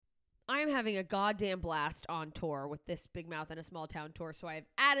I'm having a goddamn blast on tour with this Big Mouth in a Small Town tour. So I've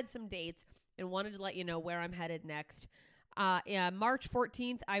added some dates and wanted to let you know where I'm headed next. March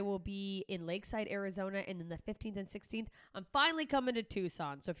 14th, I will be in Lakeside, Arizona, and then the 15th and 16th, I'm finally coming to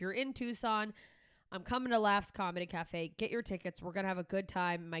Tucson. So if you're in Tucson, I'm coming to Laughs Comedy Cafe. Get your tickets. We're going to have a good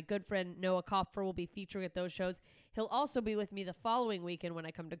time. My good friend Noah Kopfer will be featuring at those shows. He'll also be with me the following weekend when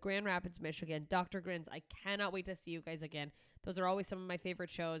I come to Grand Rapids, Michigan. Dr. Grins, I cannot wait to see you guys again. Those are always some of my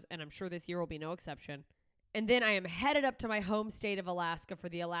favorite shows, and I'm sure this year will be no exception. And then I am headed up to my home state of Alaska for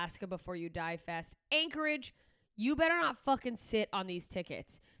the Alaska Before You Die Fest. Anchorage, you better not fucking sit on these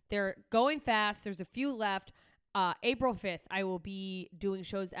tickets. They're going fast. There's a few left. April 5th, I will be doing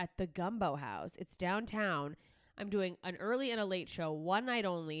shows at the Gumbo House. It's downtown. I'm doing an early and a late show, one night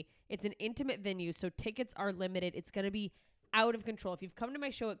only. It's an intimate venue, so tickets are limited. It's going to be out of control. If you've come to my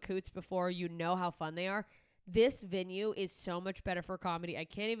show at Coots before, you know how fun they are. This venue is so much better for comedy. I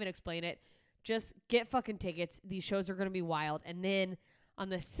can't even explain it. Just get fucking tickets. These shows are going to be wild. And then on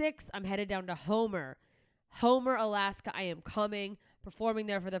the 6th, I'm headed down to Homer, Alaska. I am coming, performing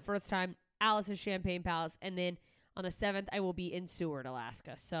there for the first time. Alice's Champagne Palace, and then on the 7th, I will be in Seward,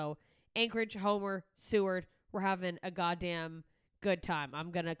 Alaska. So Anchorage, Homer, Seward, we're having a goddamn good time. I'm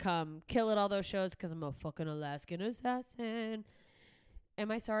going to come kill at all those shows because I'm a fucking Alaskan assassin.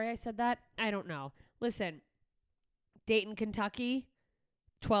 Am I sorry I said that? I don't know. Listen, Dayton, Kentucky,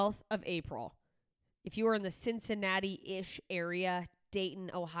 12th of April. If you are in the Cincinnati-ish area,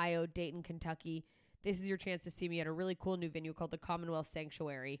 Dayton, Ohio, Dayton, Kentucky, this is your chance to see me at a really cool new venue called the Commonwealth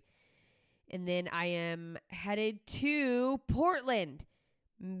Sanctuary. And then I am headed to Portland.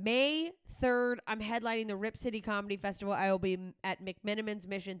 May 3rd, I'm headlining the Rip City Comedy Festival. I will be at McMenamin's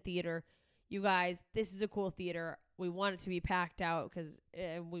Mission Theater. You guys, this is a cool theater. We want it to be packed out because,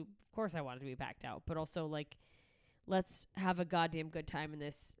 of course I want it to be packed out. But also, like, let's have a goddamn good time in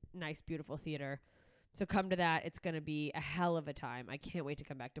this nice, beautiful theater. So come to that. It's going to be a hell of a time. I can't wait to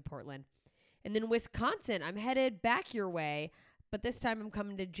come back to Portland. And then Wisconsin, I'm headed back your way. But this time I'm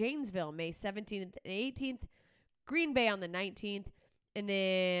coming to Janesville, May 17th and 18th, Green Bay on the 19th, and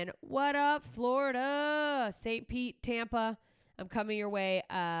then what up, Florida, St. Pete, Tampa. I'm coming your way.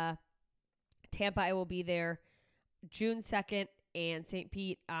 Tampa, I will be there June 2nd, and St.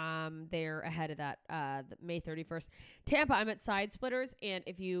 Pete, they're ahead of that, May 31st. Tampa, I'm at Side Splitters, and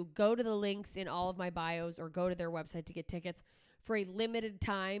if you go to the links in all of my bios or go to their website to get tickets, for a limited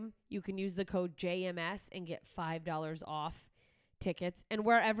time, you can use the code JMS and get $5 off tickets. And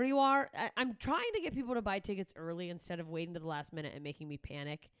wherever you are, I'm trying to get people to buy tickets early instead of waiting to the last minute and making me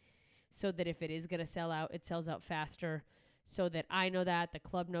panic, so that if it is going to sell out, it sells out faster, so that I know that, the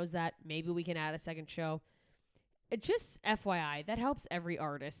club knows that, maybe we can add a second show. It just FYI, that helps every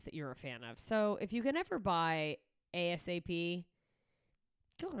artist that you're a fan of. So if you can ever buy ASAP,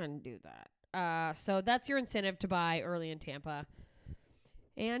 go ahead and do that. So that's your incentive to buy early in Tampa.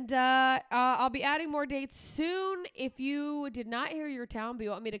 And I'll be adding more dates soon. If you did not hear your town, but you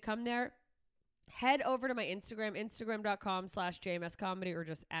want me to come there, head over to my Instagram, instagram.com/JMScomedy, or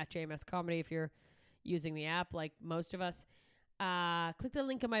just at JMScomedy if you're using the app like most of us. Click the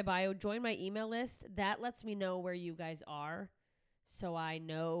link in my bio. Join my email list. That lets me know where you guys are, so I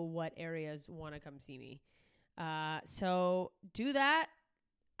know what areas want to come see me. So do that.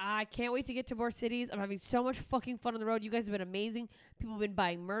 I can't wait to get to more cities. I'm having so much fucking fun on the road. You guys have been amazing. People have been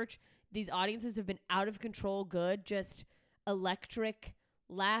buying merch. These audiences have been out of control good, just electric,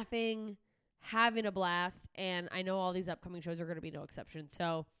 laughing, having a blast. And I know all these upcoming shows are going to be no exception.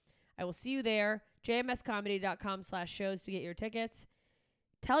 So I will see you there. jmscomedy.com/shows to get your tickets.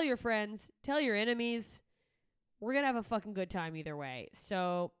 Tell your friends. Tell your enemies. We're going to have a fucking good time either way.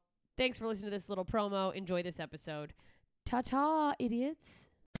 So thanks for listening to this little promo. Enjoy this episode. Ta-ta, idiots.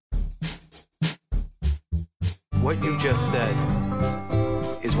 What you just said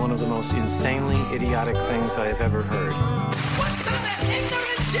is one of the most insanely idiotic things I have ever heard. What kind of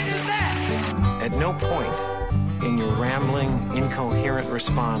ignorant shit is that? At no point in your rambling, incoherent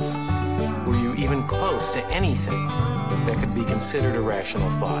response were you even close to anything that could be considered a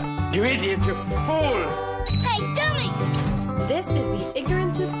rational thought. You idiot, you fool! Hey, dummy! This is the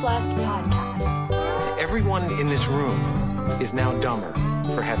Ignorance is Blessed podcast. Everyone in this room is now dumber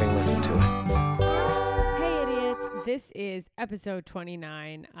for having listened to it. This is episode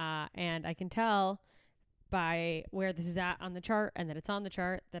 29, and I can tell by where this is at on the chart and that it's on the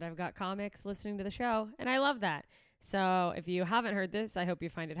chart that I've got comics listening to the show, and I love that. So if you haven't heard this, I hope you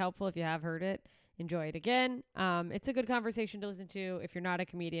find it helpful. If you have heard it, enjoy it again. It's a good conversation to listen to if you're not a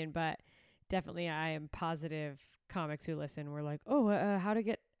comedian, but definitely I am positive comics who listen were like, oh, how to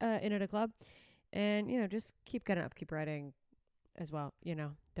get in at a club. And, just keep getting up, keep writing as well.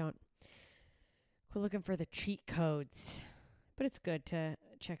 Don't We're looking for the cheat codes, but it's good to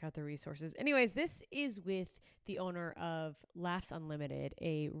check out the resources. Anyways, this is with the owner of Laughs Unlimited,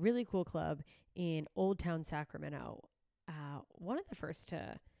 a really cool club in Old Town Sacramento. One of the first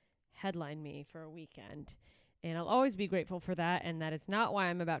to headline me for a weekend, and I'll always be grateful for that. And that is not why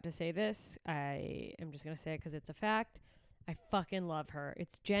I'm about to say this. I am just going to say it because it's a fact. I fucking love her.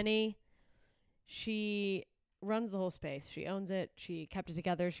 It's Jenny. She runs the whole space. She owns it. She kept it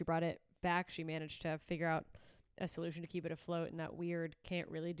together. She brought it back. She managed to figure out a solution to keep it afloat in that weird, can't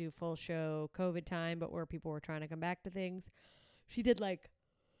really do full show COVID time, but where people were trying to come back to things. She did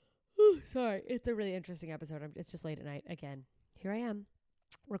sorry, it's a really interesting episode. It's just late at night. Again, here I am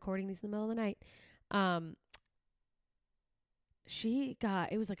recording these in the middle of the night.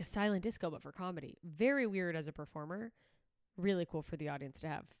 It was like a silent disco, but for comedy. Very weird as a performer. Really cool for the audience to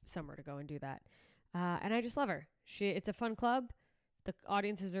have somewhere to go and do that. And I just love her. It's a fun club. The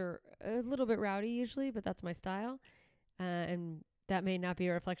audiences are a little bit rowdy usually, but that's my style. And that may not be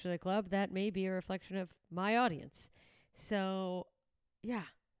a reflection of the club. That may be a reflection of my audience. So, yeah,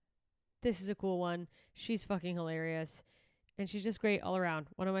 this is a cool one. She's fucking hilarious. And she's just great all around.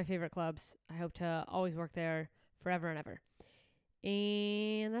 One of my favorite clubs. I hope to always work there forever and ever.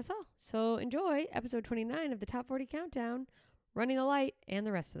 And that's all. So enjoy episode 29 of the Top 40 Countdown, Running the Light, and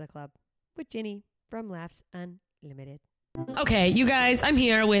the rest of the club with Ginny from Laughs Unlimited. Okay, you guys, I'm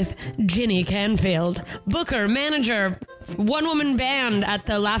here with Ginny Canfield, booker, manager, one-woman band at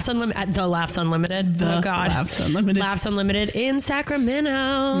the Laughs Unlimited. Laughs Unlimited in Sacramento.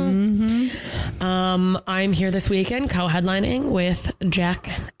 Mm-hmm. I'm here this weekend co-headlining with Jack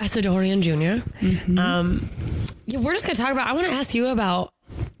Asadorian Jr. Mm-hmm. We're just going to talk about, I want to ask you about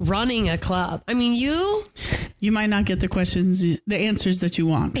running a club. I mean, you might not get the answers that you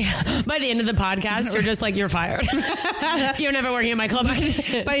want. Yeah. By the end of the podcast, you're just like, you're fired. You're never working at my club. By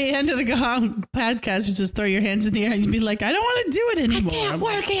the end of the podcast, you just throw your hands in the air and you be like, I don't want to do it anymore. I can't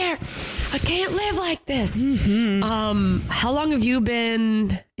work here. I can't live like this. Mm-hmm. How long have you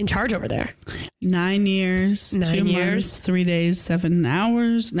been in charge over there? 9 years, 2 months, 3 days, 7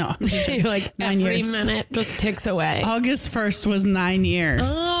 hours. No, you're like 9 years. Every minute just ticks away. August 1st was 9 years.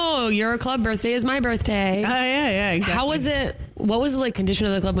 Oh, your club birthday is my birthday. Yeah, exactly. How was it? What was the like condition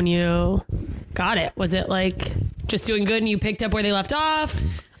of the club when you got it? Was it like just doing good and you picked up where they left off?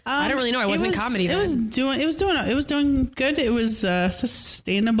 I don't really know. I wasn't in comedy then. It was doing good. It was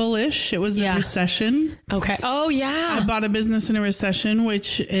sustainable-ish. It was a recession. Okay. Oh yeah. I bought a business in a recession,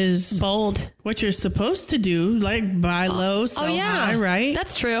 which is bold. What you're supposed to do, like buy low, sell high, right?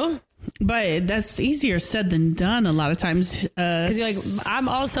 That's true. But that's easier said than done a lot of times. Because you're like, I'm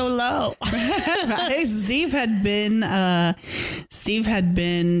also low. Right? Steve had been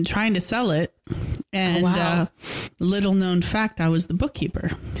trying to sell it. And little known fact, I was the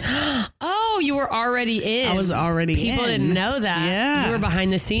bookkeeper. Oh, you were already in. I was already People didn't know that. Yeah. You were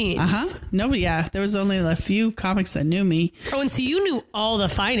behind the scenes. Nobody, there was only a few comics that knew me. Oh, and so you knew all the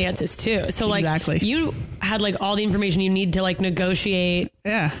finances too. So like, exactly. You had like all the information you need to like negotiate.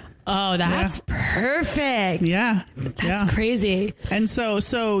 Yeah. Oh, that's perfect. Yeah. That's crazy. And so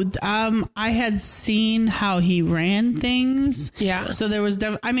I had seen how he ran things. Yeah. So there was,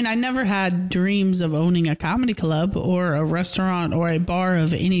 I never had dreams of owning a comedy club or a restaurant or a bar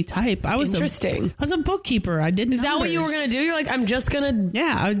of any type. I was interesting. I was a bookkeeper. I did Is that what you were going to do? You're like, I'm just going to.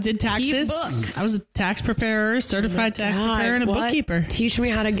 Yeah. I did taxes. Keep books. I was a tax preparer, certified tax preparer, and a bookkeeper. Teach me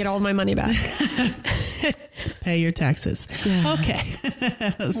how to get all my money back. Pay your taxes. Yeah. Okay.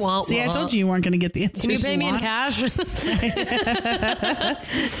 See, I told you weren't going to get the answers. Can you pay me in cash?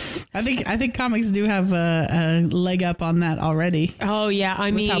 I think comics do have a leg up on that already. Oh yeah,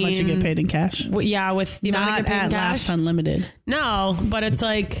 I mean, how much you get paid in cash? Yeah, with the amount I get paid in cash. Laughs Unlimited. No, but it's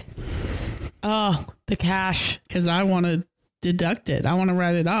like, the cash. Because I want to deduct it. I want to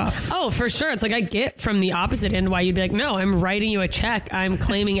write it off. Oh, for sure. It's like I get from the opposite end why you'd be like, no, I'm writing you a check. I'm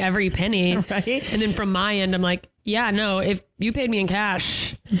claiming every penny. Right. And then from my end, I'm like, yeah, no, if you paid me in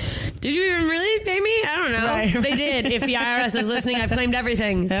cash, did you even really pay me? I don't know. Right. They did. If the IRS is listening, I've claimed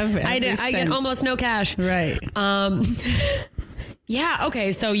everything. I get almost no cash. Right. Yeah.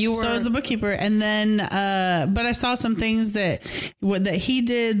 Okay. So you were. So I was the bookkeeper, and then, but I saw some things that he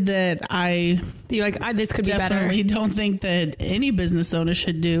did that this could be better. Definitely don't think that any business owner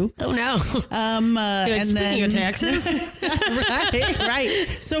should do. Oh no. And speaking of taxes, right.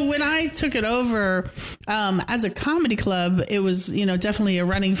 So when I took it over, as a comedy club, it was definitely a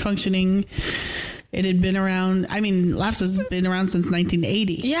running, functioning It had been around. I mean, Laughs has been around since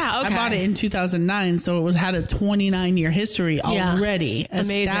 1980. Yeah, okay. I bought it in 2009, so it had a 29-year history already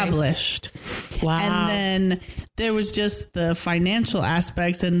established. Wow. And then there was just the financial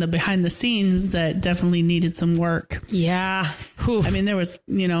aspects and the behind the scenes that definitely needed some work. Yeah. I mean, there was,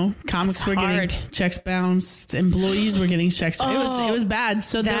 comics were getting checks bounced, employees were getting checks. It was bad.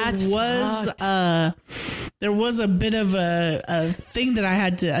 So there was a bit of a thing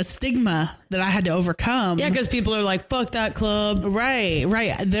that a stigma that I had to overcome. Yeah, because people are like, fuck that club. Right.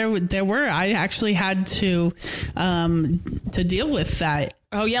 I actually had to deal with that.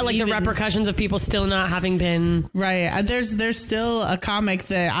 Oh yeah, like the repercussions of people still not having been right. There's still a comic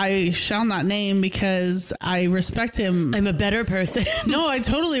that I shall not name because I respect him. I'm a better person. No, I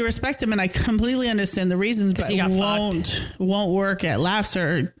totally respect him and I completely understand the reasons, but won't work at Laughs,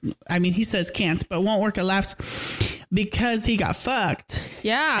 or I mean, he says can't, but won't work at Laughs because he got fucked.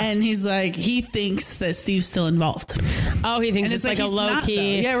 Yeah, and he's like, he thinks that Steve's still involved. Oh, he thinks it's like a low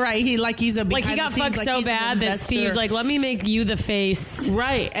key. Yeah, right. He's a like he got fucked so bad that Steve's like, let me make you the face.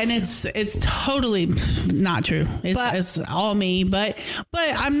 Right, and it's totally not true. It's all me, but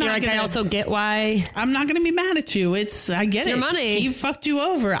I'm not. You're like, I also get why. I'm not going to be mad at you. I get it. Your money. He fucked you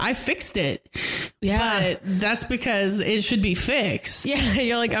over. I fixed it. Yeah, but that's because it should be fixed. Yeah,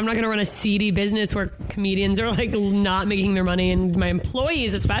 you're like, I'm not going to run a seedy business where comedians are like not making their money, and my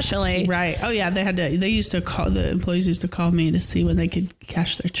employees especially. Right. Oh yeah, the employees used to call me to see when they could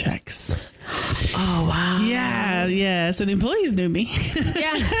cash their checks. Oh wow. Yeah. So the employees knew me.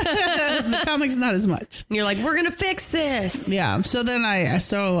 Yeah. The comics not as much. And you're like, we're gonna fix this. Yeah. So then I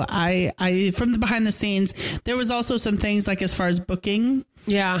from the behind the scenes, there was also some things like as far as booking.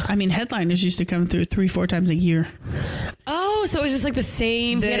 Yeah. I mean, headliners used to come through 3-4 times a year. Oh, so it was just like the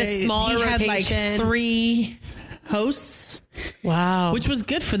same. He had a smaller rotation. Had like 3 hosts. Wow. Which was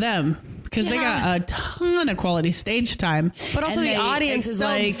good for them. Because they got a ton of quality stage time, but also the audience is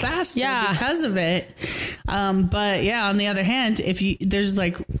like faster because of it. But yeah, on the other hand, there's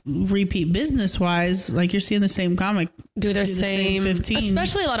like repeat business wise, like you're seeing the same comic do the same 15.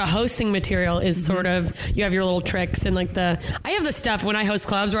 Especially a lot of hosting material is sort of, you have your little tricks and like I have the stuff when I host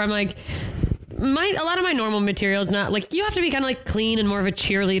clubs where I'm like, a lot of my normal material is not like, you have to be kind of like clean and more of a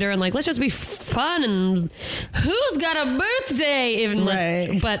cheerleader and like, let's just be fun and who's got a birthday even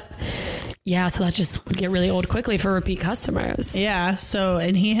but yeah, so that just would get really old quickly for repeat customers. Yeah, so,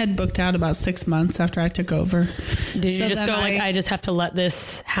 and he had booked out about 6 months after I took over. Did you just go I just have to let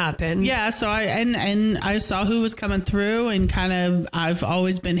this happen? Yeah, so I saw who was coming through and kind of, I've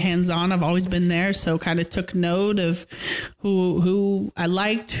always been hands-on, I've always been there, so kind of took note of who I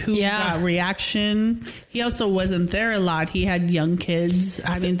liked, who got reaction. He also wasn't there a lot. He had young kids.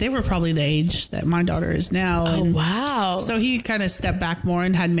 I mean, they were probably the age that my daughter is now. Oh, wow. So he kind of stepped back more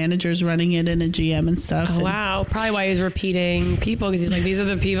and had managers running it and a GM and stuff. Oh, wow. Probably why he was repeating people, because he's like, these are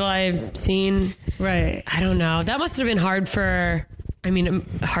the people I've seen. Right. I don't know. That must have been hard for a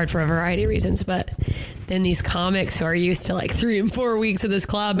variety of reasons, but then these comics who are used to like 3 and 4 weeks of this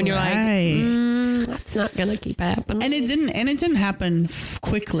club and you're like, that's not going to keep happening. And it didn't happen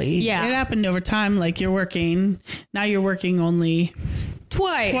quickly. Yeah. It happened over time. Like you're working only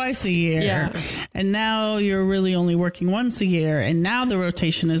twice a year. Yeah. And now you're really only working once a year. And now the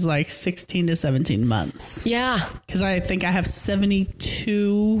rotation is like 16 to 17 months. Yeah. Because I think I have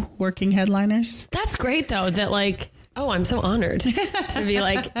 72 working headliners. That's great though, that like, oh, I'm so honored to be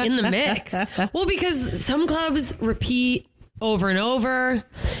like in the mix. Well, because some clubs repeat over and over.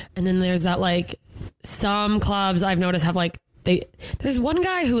 And then there's that like, some clubs I've noticed have like, there's one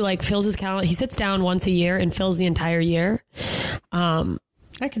guy who like fills his calendar. He sits down once a year and fills the entire year.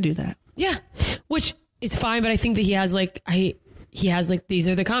 I could do that. Yeah, which is fine, but I think that he has like these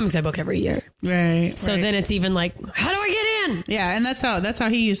are the comics I book every year. Right. So then it's even like, how do I get in? Yeah, and that's how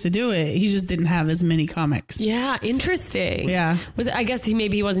he used to do it. He just didn't have as many comics. Yeah, interesting. Yeah. I guess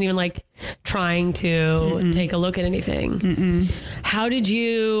he wasn't even like trying to take a look at anything. How did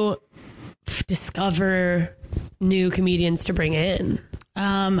you discover new comedians to bring in?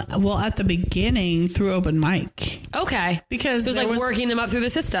 Well, at the beginning through open mic. Okay. Because so it was like working them up through the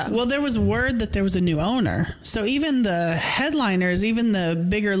system. Well, there was word that there was a new owner. So even the headliners, even the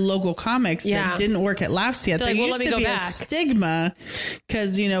bigger local comics that didn't work at Laughs yet, there used to be a stigma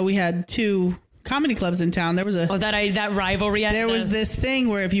because, we had 2 comedy clubs in town. There was that rivalry. There was this thing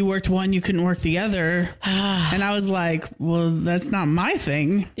where if you worked one, you couldn't work the other. And I was like, well, that's not my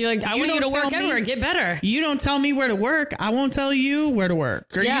thing. You're like, I want you to work everywhere, get better. You don't tell me where to work. I won't tell you where to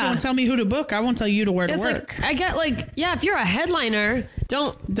work. Or you don't tell me who to book. I won't tell you where to work. Like, I get like, yeah, if you're a headliner,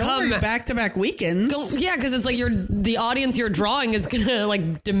 Don't worry, back-to-back weekends. Yeah, because it's like the audience you're drawing is gonna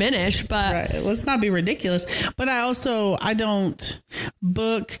like diminish. But right. Let's not be ridiculous. But I don't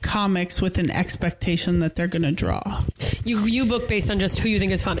book comics with an expectation that they're gonna draw. You book based on just who you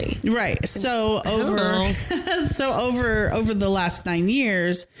think is funny, right? So over the last 9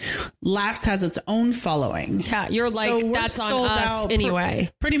 years, Laughs has its own following. Yeah, you're like, so that's on us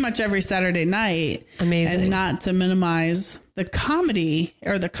anyway. Pretty much every Saturday night. Amazing. And not to minimize the comedy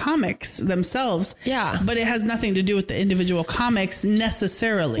or the comics themselves. Yeah. But it has nothing to do with the individual comics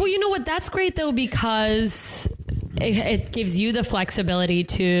necessarily. Well, you know what? That's great though, because it gives you the flexibility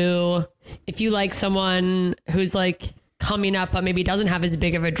to, if you like someone who's like coming up, but maybe doesn't have as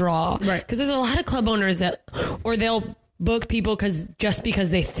big of a draw. Right. Because there's a lot of club owners they'll book people because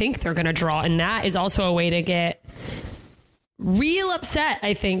they think they're going to draw. And that is also a way to get real upset.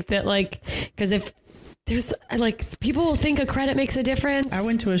 I think that like, because if there's like, people will think a credit makes a difference. I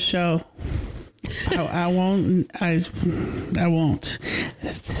went to a show. I won't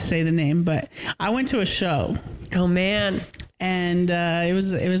say the name, but I went to a show. Oh man. And it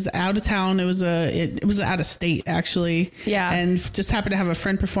was out of town. It was out of state actually. Yeah. And just happened to have a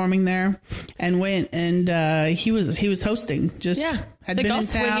friend performing there, and went and he was hosting. Just had like been in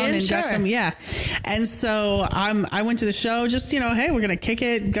town and sure. got some. Yeah. And so I went to the show. Just hey, we're gonna kick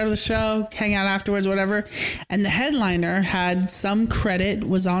it, go to the show, hang out afterwards, whatever. And the headliner had some credit,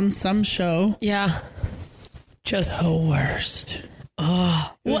 was on some show. Yeah. Just the worst.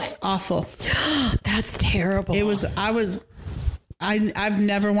 Oh, it was awful. That's terrible. It was. I've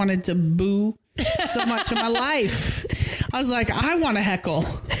never wanted to boo so much in my life. I was like, I want to heckle.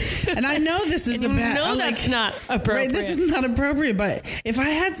 And I know this is that's not appropriate. Right, this is not appropriate, but if I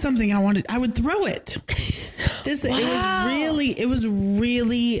had something I wanted, I would throw it. It was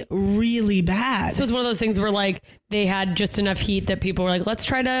really, really bad. So it's one of those things where like they had just enough heat that people were like, let's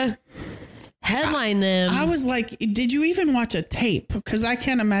try to headline them. I was like, did you even watch a tape? Because I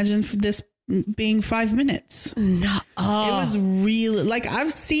can't imagine this being 5 minutes. No. It was really like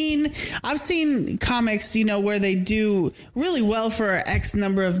I've seen comics, where they do really well for X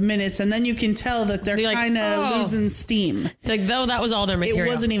number of minutes, and then you can tell that they're kind of losing steam. Like though that was all their material. It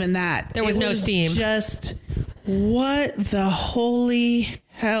wasn't even that. There was no steam. Just what the holy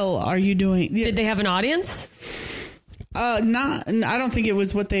hell are you doing? Did they have an audience? I don't think it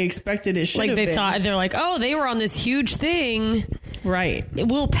was what they expected it should have been. Thought they're like, oh, they were on this huge thing. Right. It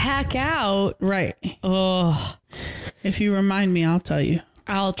will pack out. Right. Oh. If you remind me, I'll tell you.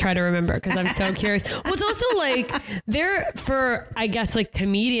 I'll try to remember because I'm so curious. Well, it's also like I guess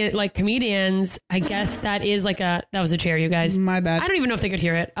comedians, I guess that is that was a chair, you guys. My bad. I don't even know if they could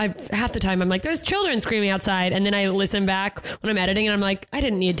hear it. Half the time I'm like, there's children screaming outside. And then I listen back when I'm editing and I'm like, I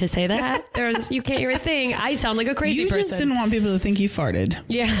didn't need to say that. You can't hear a thing. I sound like a crazy person. You just didn't want people to think you farted.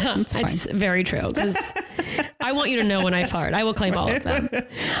 Yeah, it's very true because I want you to know when I fart. I will claim all of them.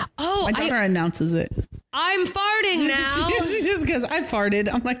 Oh, my daughter announces it. I'm farting now. She just goes, I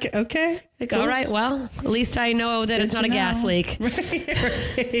farted. I'm like, okay. All right. Well, at least I know that it's not a gas leak.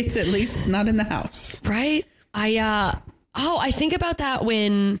 Right. It's at least not in the house. Right. I think about that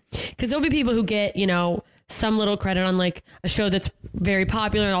because there'll be people who get, some little credit on like a show that's very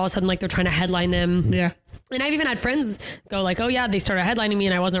popular and all of a sudden like they're trying to headline them. Yeah. And I've even had friends go like, oh yeah, they started headlining me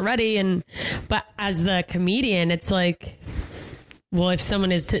and I wasn't ready. But as the comedian, it's like, well, if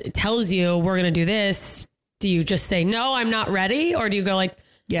someone tells you we're going to do this, do you just say, no, I'm not ready? Or do you go like,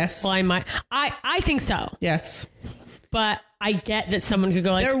 yes, well, I might. I think so. Yes. But I get that someone could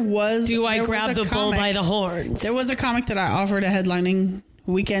go like, do I grab the bull by the horns? There was a comic that I offered a headlining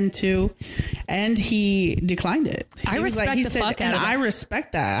weekend to, and he declined it. I respect the fuck out of it. I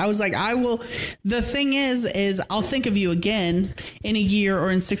respect that. I was like, I will. The thing is I'll think of you again in a year or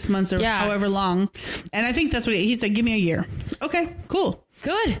in 6 months or however long. And I think that's what he said. Give me a year. Okay, cool.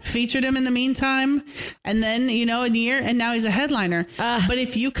 Good. Featured him in the meantime. And then, in a year, and now he's a headliner. But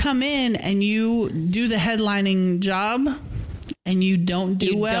if you come in and you do the headlining job and you don't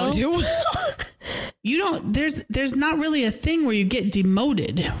do well, you don't, there's not really a thing where you get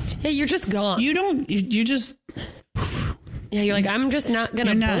demoted. Yeah, you're just gone. You just, yeah, you're like, I'm just not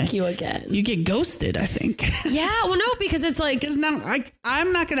going to book you again. You get ghosted, I think. Yeah, well, no, because it's like,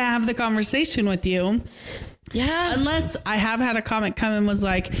 I'm not going to have the conversation with you. Yeah. Unless I have had a comic come and was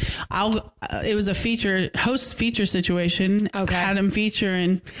like, it was a host feature situation. Okay. Had him feature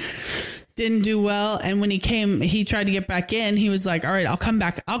and didn't do well. And when he tried to get back in, he was like, all right, I'll come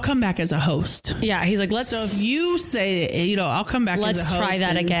back as a host. Yeah. He's like, So if you say, I'll come back as a host. Let's try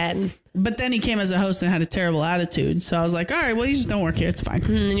that again. But then he came as a host and had a terrible attitude. So I was like, all right, well, you just don't work here. It's fine.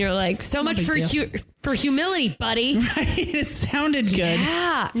 And you're like, so much for humility, buddy. Right. It sounded good.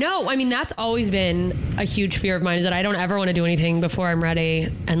 Yeah. No, I mean, that's always been a huge fear of mine, is that I don't ever want to do anything before I'm ready.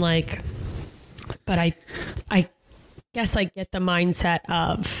 And like, but I guess I get the mindset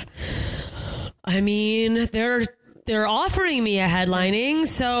of, I mean, they're offering me a headlining,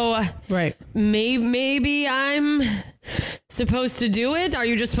 so right. Maybe I'm supposed to do it. Are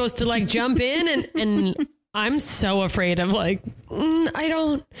you just supposed to like jump in? And I'm so afraid of like,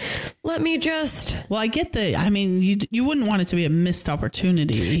 let me just. Well, I get I mean, you wouldn't want it to be a missed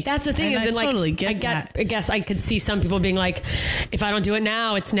opportunity. That's the thing. And is I totally get that. I guess I could see some people being like, if I don't do it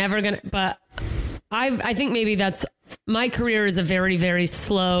now, it's never going to, but I think maybe my career is a very, very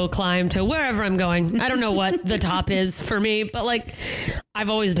slow climb to wherever I'm going. I don't know what the top is for me, but like, I've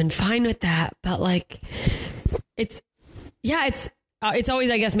always been fine with that. But like, it's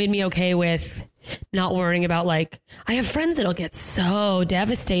always, I guess, made me okay with not worrying about like, I have friends that'll get so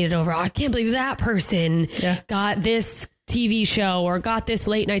devastated over, I can't believe that person got this TV show or got this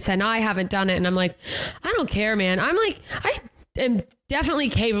late night set and I haven't done it. And I'm like, I don't care, man. I'm like, I am definitely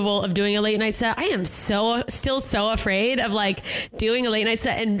capable of doing a late night set. I am still so afraid of like doing a late night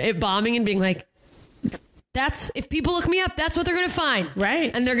set and it bombing and being like, if people look me up, that's what they're going to find. Right.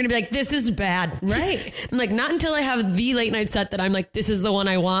 And they're going to be like, this is bad. Right. I'm like, not until I have the late night set that I'm like, this is the one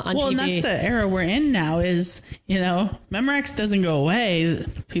I want on TV. Well, and that's the era we're in now is, Memorex doesn't go away.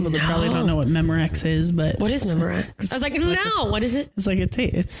 People that probably don't know what Memorex is, but. What is Memorex? I was like, no, what is it? It's like a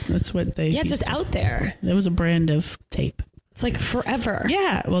tape. That's what they. Yeah, it's just out there. It was a brand of tape. It's like forever.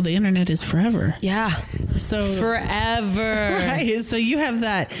 Yeah. Well, the internet is forever. Yeah. So. Forever. Right. So you have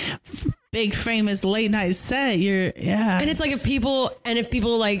that big famous late night set. And it's like if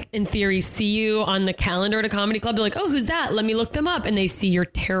people like in theory see you on the calendar at a comedy club, they're like, oh, who's that? Let me look them up. And they see you're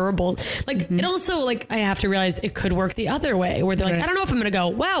terrible. Like it also like, I have to realize it could work the other way where they're like, I don't know if I'm going to go,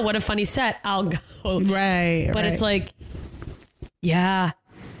 wow, what a funny set. I'll go. Right. But it's like, yeah,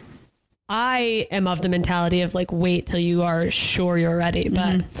 I am of the mentality of like, wait till you are sure you're ready.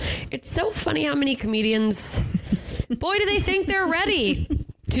 But it's so funny how many comedians, boy, do they think they're ready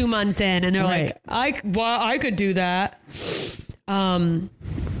 2 months in and they're like, I could do that.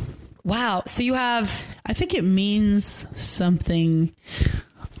 Wow. So you have, I think it means something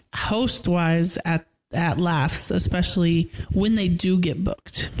host wise at Laughs, especially when they do get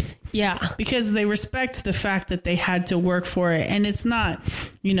booked. Yeah. Because they respect the fact that they had to work for it. And it's not,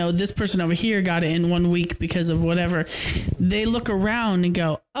 this person over here got it in 1 week because of whatever. They look around and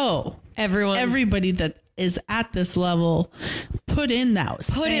go, oh, everybody that is at this level put in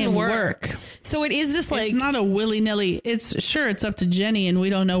work. So it is this like, it's not a willy-nilly. It's up to Jenny and we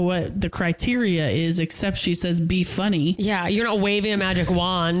don't know what the criteria is except she says be funny. Yeah, you're not waving a magic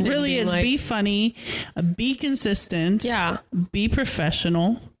wand. Really, it's like, be funny, be consistent, be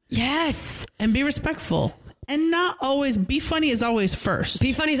professional. Yes. And be respectful. And not always, be funny is always first.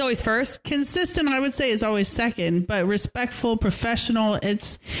 Be funny is always first. Consistent, I would say, is always second. But respectful, professional,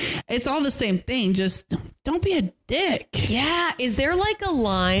 it's all the same thing. Just don't be a dick. Yeah. Is there like a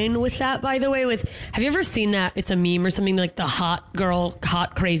line with that, by the way? Have you ever seen that? It's a meme or something like the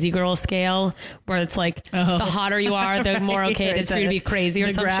hot crazy girl scale, where it's like the hotter you are, the more okay it is for you to be crazy or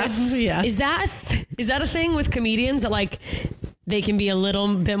some shit. Yeah. Is that a thing with comedians that like they can be a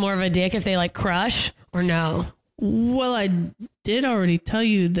little bit more of a dick if they like crush? Or no? Well, I did already tell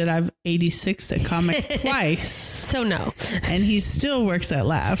you that I've 86'd a comic twice. So no. And he still works at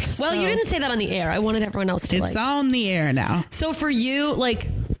Laughs. Well, you didn't say that on the air. I wanted everyone else to It's on the air now. So for you, like,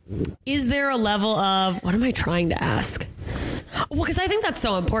 is there a level of, what am I trying to ask? Well, because I think that's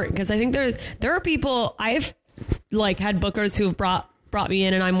so important. Because I think there are people, I've like had bookers who've brought me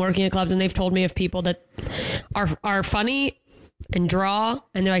in and I'm working at clubs and they've told me of people that are funny and draw,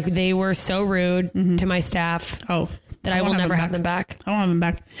 and they're like, they were so rude to my staff that I will never have them back. I won't have them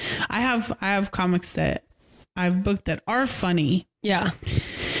back. I have comics that I've booked that are funny. Yeah.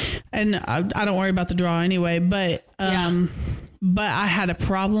 And I don't worry about the draw anyway, but I had a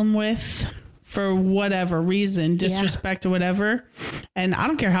problem with, for whatever reason, disrespect or whatever. And I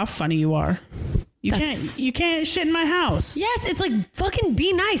don't care how funny you are. You can't shit in my house. Yes. It's like, fucking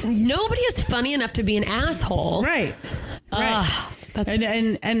be nice. Nobody is funny enough to be an asshole. Right.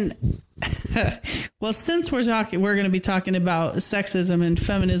 And well, since we're going to be talking about sexism and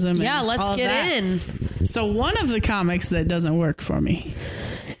feminism. Yeah, let's get in. So one of the comics that doesn't work for me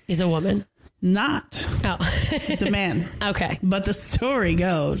is a woman. not. Oh. It's a man. Okay. But the story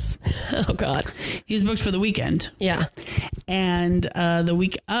goes, Oh, God. he was booked for the weekend. Yeah. And the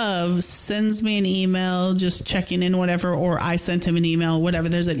week of sends me an email just checking in, whatever, or I sent him an email, whatever.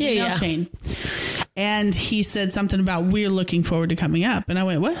 There's an email chain. And he said something about, we're looking forward to coming up. And I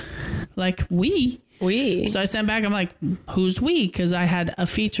went, what? Like, we? So I sent back, I'm like, who's we? Because I had a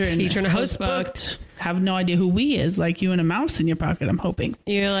feature and a host booked. Have no idea who we is. Like you and a mouse in your pocket, I'm hoping.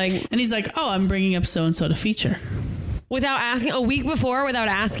 You're like... And he's like, oh, I'm bringing up so-and-so to feature. Without asking? A week before without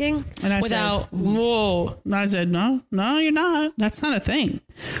asking? And I said... Whoa. I said, no, you're not. That's not a thing.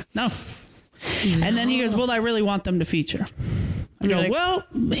 No. And then he goes, well, I really want them to feature. I go, like, well,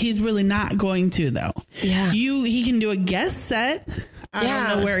 he's really not going to, though. Yeah. He can do a guest set. I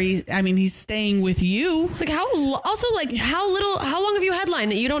don't know where he's staying with you. It's like, how long have you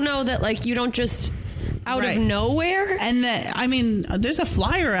headlined that you don't know that, like, you don't just out of nowhere? And there's a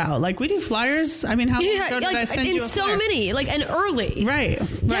flyer out. Like, we do flyers. I mean, how long ago did I send you a flyer? So many, like, and early. Right.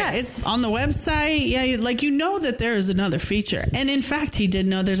 Yes. It's on the website. Yeah. Like, you know that there is another feature. And in fact, he did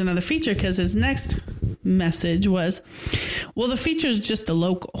know there's another feature because his next message was, well, the feature is just a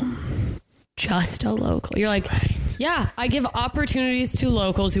local. Just a local. You're like, yeah, I give opportunities to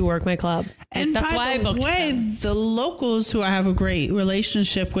locals who work my club. And that's why I booked them. The locals who I have a great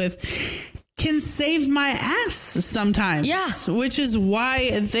relationship with can save my ass sometimes. Yeah. Which is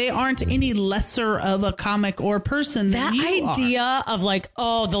why they aren't any lesser of a comic or person than you are. That idea of like,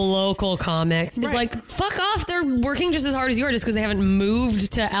 oh, the local comics is like, fuck off. They're working just as hard as you are just because they haven't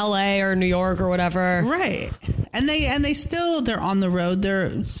moved to LA or New York or whatever. Right. And they're on the road.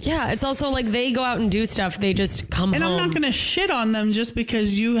 It's also like they go out and do stuff. They just come home. And I'm not going to shit on them just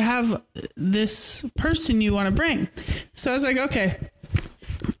because you have this person you want to bring. So I was like, okay.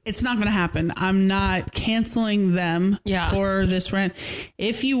 It's not going to happen. I'm not canceling them for this rent.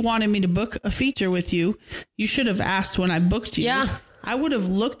 If you wanted me to book a feature with you, you should have asked when I booked you. Yeah. I would have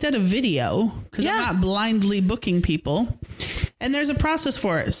looked at a video because I'm not blindly booking people. And there's a process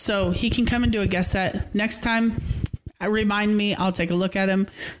for it. So he can come and do a guest set. Next time, remind me. I'll take a look at him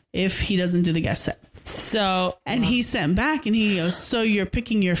if he doesn't do the guest set. And he sent back and he goes, so you're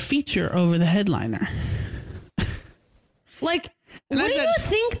picking your feature over the headliner. Like... What do you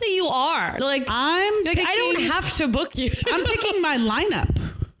think that you are? Like, I don't have to book you. I'm picking my lineup.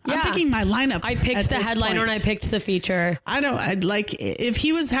 I'm picking my lineup. I picked the headliner and I picked the feature. If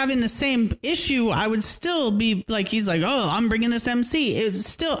he was having the same issue, I would still be like, he's like, oh, I'm bringing this MC. It's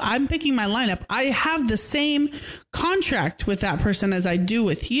still, I'm picking my lineup. I have the same contract with that person as I do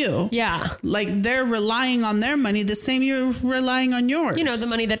with you. Yeah. Like they're relying on their money the same you're relying on yours. You know, the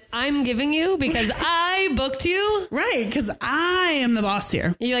money that I'm giving you because I booked you. Right. Because I am the boss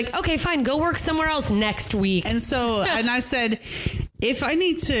here. You're like, okay, fine. Go work somewhere else next week. And so, and I said, if I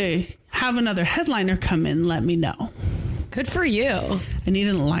need to have another headliner come in, let me know. Good for you. And he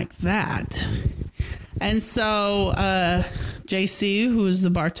didn't like that. And so JC, who is the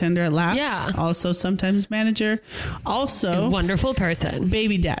bartender at Laps, also sometimes manager, also a wondrul person,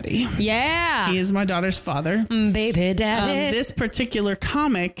 baby daddy. Yeah. He is my daughter's father. Baby daddy. This particular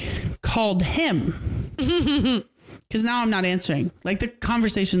comic called him. Because now I'm not answering. Like the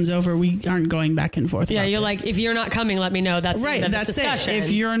conversation's over. We aren't going back and forth. Yeah, you're like, if you're not coming, let me know. That's right. That's discussion. It.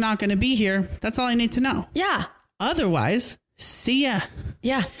 If you're not going to be here, that's all I need to know. Yeah. Otherwise, see ya.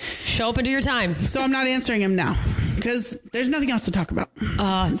 Yeah. Show up and do your time. So I'm not answering him now because there's nothing else to talk about.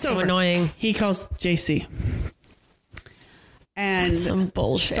 Oh, it's so annoying. He calls JC. And that's some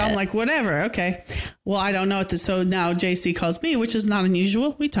bullshit. So I'm like, whatever. Okay. Well, I don't know what this. So now JC calls me, which is not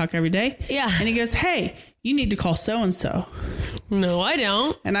unusual. We talk every day. Yeah. And he goes, hey, you need to call so-and-so. No, I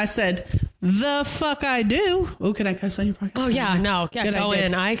don't. And I said, the fuck I do. Oh, can I cuss on your podcast? Oh, yeah. No. Yeah, go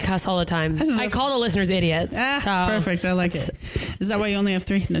in. I cuss all the time. I call the listeners idiots. Perfect. I like it. Is that why you only have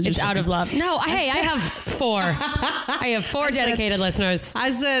 3? No, it's out of love. No, I have 4. I have 4 dedicated listeners.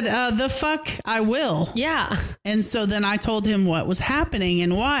 I said, the fuck I will. Yeah. And so then I told him what was happening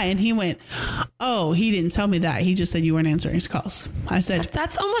and why. And he went, oh, he didn't tell me that. He just said you weren't answering his calls. I said,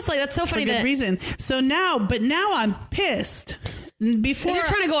 that's almost like, that's so funny. For good reason. So now I'm pissed. Before, is it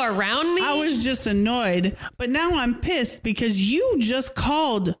trying to go around me? I was just annoyed, but now I'm pissed because you just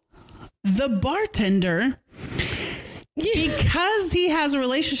called the bartender because he has a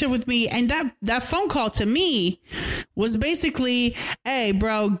relationship with me, and that phone call to me was basically, hey,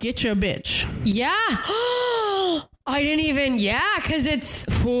 bro, get your bitch. Yeah. I didn't even, because it's,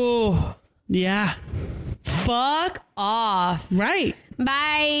 ooh. Yeah. Fuck off. Right.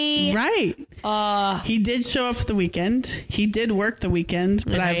 Bye. Right. He did show up for the weekend. He did work the weekend,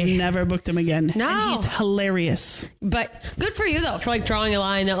 but I've never booked him again. No. And he's hilarious. But good for you, though, for like drawing a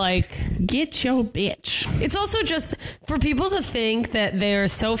line that like... Get your bitch. It's also just for people to think that they're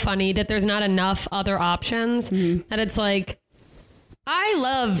so funny that there's not enough other options. That it's like, I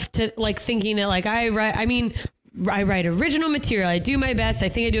love to like thinking that like I write original material. I do my best. I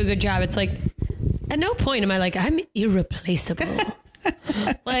think I do a good job. It's like, at no point am I like, I'm irreplaceable.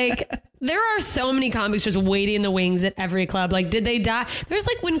 Like, there are so many comics just waiting in the wings at every club. Like, did they die? There's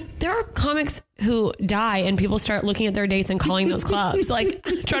like when there are comics who die and people start looking at their dates and calling those clubs, like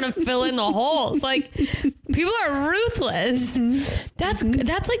trying to fill in the holes. Like, people are ruthless. That's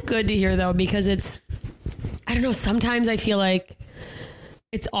like good to hear though, because it's, I don't know. Sometimes I feel like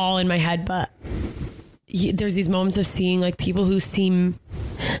it's all in my head, but there's these moments of seeing like people who seem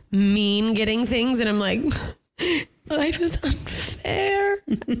mean getting things, and I'm like, life is unfair.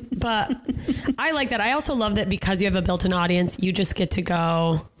 But I like that. I also love that because you have a built-in audience, you just get to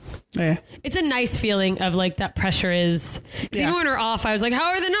go. Yeah. It's a nice feeling of like that pressure is. Yeah. Even when we're off, I was like,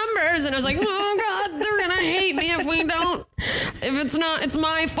 how are the numbers? And I was like, oh God, they're going to hate me if we don't. If it's not, it's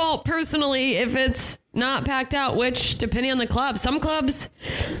my fault personally if it's not packed out, which depending on the club, some clubs,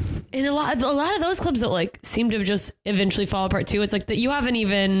 and a lot of those clubs that like seem to just eventually fall apart too. It's like that you haven't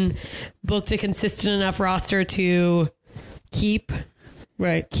even booked a consistent enough roster to keep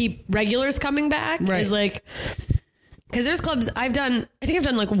regulars coming back. Right. Is like, because there's clubs I think I've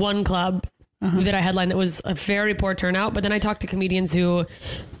done like one club that I headlined that was a very poor turnout, but then I talked to comedians who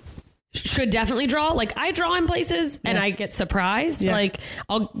should definitely draw. Like, I draw in places and I get surprised. Yeah. Like,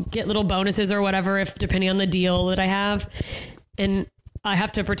 I'll get little bonuses or whatever if depending on the deal that I have. And I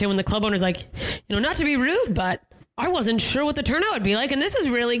have to pretend when the club owner's like, you know, not to be rude, but I wasn't sure what the turnout would be like, and this is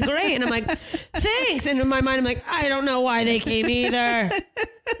really great. And I'm like, thanks. And in my mind, I'm like, I don't know why they came either.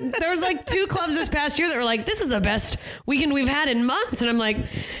 There was like 2 clubs this past year that were like, this is the best weekend we've had in months. And I'm like,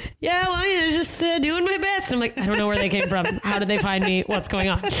 yeah, well, I'm just doing my best. And I'm like, I don't know where they came from. How did they find me? What's going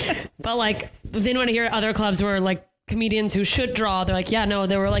on? But like, then when I hear other clubs where like comedians who should draw, they're like, yeah, no,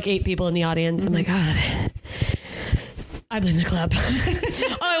 there were like 8 people in the audience. I'm like, oh, I blame the club.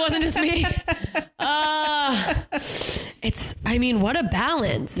 Oh, it wasn't just me. What a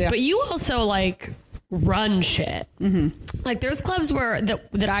balance. Yeah. But you also like run shit. Like there's clubs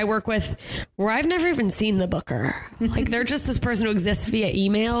that I work with where I've never even seen the booker. Like they're just this person who exists via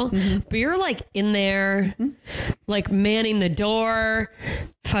email, but you're like in there, like manning the door,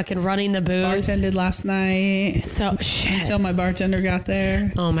 fucking running the booth. Bartended last night. So shit. Until my bartender got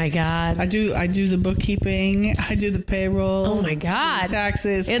there. Oh my God. I do the bookkeeping. I do the payroll. Oh my God.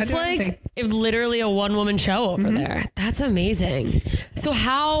 Taxes. It's like literally a one-woman show over there. That's amazing. So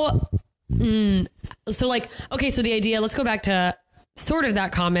how... So like, okay, so the idea, let's go back to sort of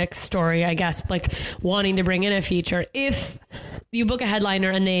that comic story, I guess, like wanting to bring in a feature. If you book a headliner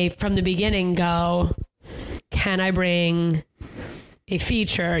and they, from the beginning go, can I bring a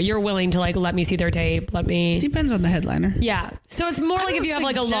feature? You're willing to like, let me see their tape. Depends on the headliner. Yeah. So it's more like if you have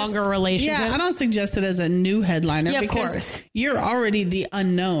like a longer relationship. Yeah. I don't suggest it as a new headliner. Yeah, of because course. You're already the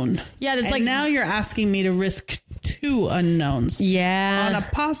unknown. Yeah. That's and now you're asking me to risk 2 unknowns. Yeah. On a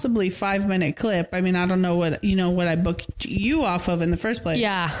possibly 5-minute clip. I mean, I don't know what I booked you off of in the first place.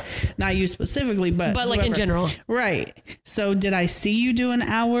 Yeah. Not you specifically, but like whoever. in general. Right. So did I see you do an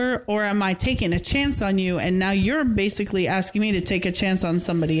hour, or am I taking a chance on you? And now you're basically asking me to take a chance on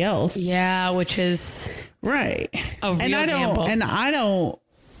somebody else. Yeah. Which is right. A real gamble. And I don't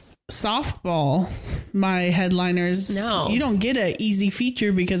softball my headliners. No. You don't get an easy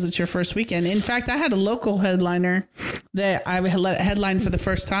feature because it's your first weekend. In fact, I had a local headliner that I headlined for the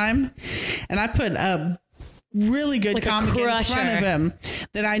first time, and I put a really good like comic in front of him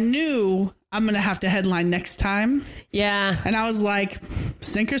that I knew I'm going to have to headline next time. Yeah. And I was like,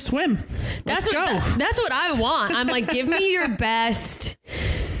 sink or swim. Let's go. That's what I want. I'm like, give me your best.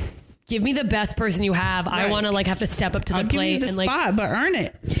 Give me the best person you have. Right. I want to like have to step up to the plate give you the and spot, but earn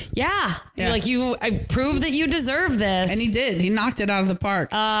it. Yeah. I proved that you deserve this. And he did. He knocked it out of the park.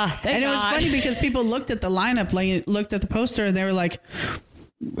 And it was funny because people looked at the lineup, like looked at the poster, and they were like,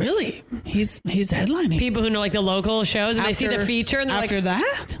 really? He's headlining. People who know like the local shows and they see the feature and they're after like,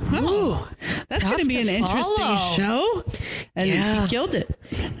 that? Oh, that's going to be an interesting show. And he killed it.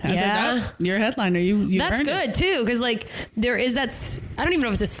 I was like, you're a headliner. You that's good too. Cause like there is I don't even know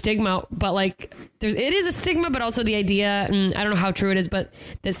if it's a stigma, but like it is a stigma, but also the idea, and I don't know how true it is, but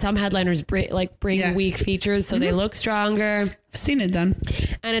that some headliners bring weak features so they look stronger. I've seen it done.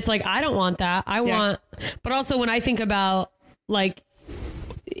 And it's like, I don't want that. But also when I think about like,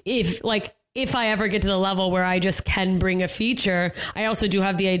 if like if I ever get to the level where I just can bring a feature, I also do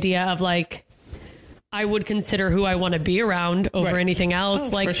have the idea of like, I would consider who I want to be around over anything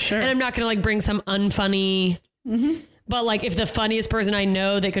else. For sure. And I'm not going to like bring some unfunny, but like if the funniest person I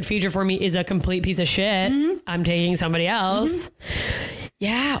know that could feature for me is a complete piece of shit, I'm taking somebody else.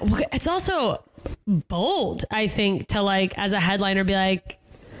 Yeah. It's also bold, I think, to like, as a headliner be like,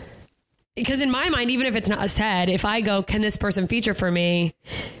 because in my mind, even if it's not said, if I go, can this person feature for me?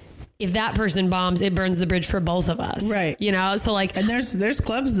 If that person bombs, it burns the bridge for both of us. Right. You know, so like, and there's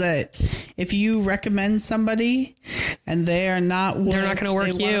clubs that if you recommend somebody and they are not, they're not going to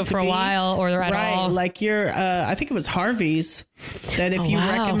work you for a while or they're at all. Right. Like I think it was Harvey's that if you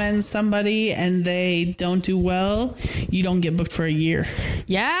recommend somebody and they don't do well, you don't get booked for a year.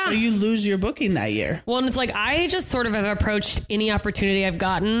 Yeah. So you lose your booking that year. Well, and it's like, I just sort of have approached any opportunity I've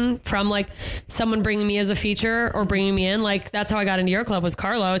gotten from like someone bringing me as a feature or bringing me in. Like that's how I got into your club was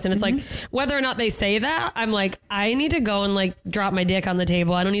Carlos. And it's like, whether or not they say that, I'm like, I need to go and like drop my dick on the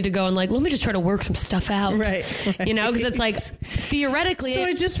table. I don't need to go and like, let me just try to work some stuff out. Right. You know, because it's like theoretically. So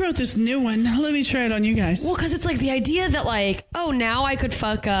I just wrote this new one. Let me try it on you guys. Well, because it's like the idea that like, oh, now I could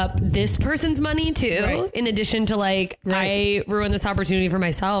fuck up this person's money too, in addition to like, I ruin this opportunity for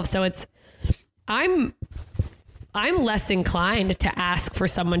myself. So it's, I'm less inclined to ask for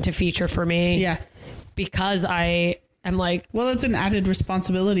someone to feature for me. Yeah. Because I'm like, well, it's an added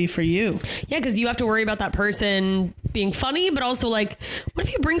responsibility for you. Yeah, because you have to worry about that person being funny, but also like, what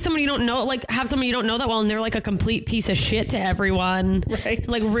if you bring someone you don't know, like have someone you don't know that well, and they're like a complete piece of shit to everyone, right?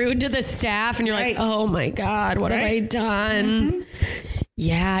 Like rude to the staff, and you're like, oh my God, what have I done?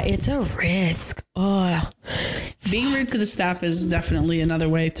 Yeah, it's a risk. Oh, being rude to the staff is definitely another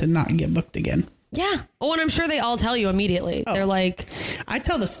way to not get booked again. Yeah. Oh, and I'm sure they all tell you immediately. They're like, I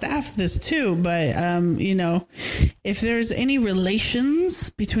tell the staff this too, but you know, if there's any relations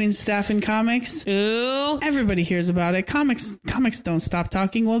between staff and comics, everybody hears about it. Comics don't stop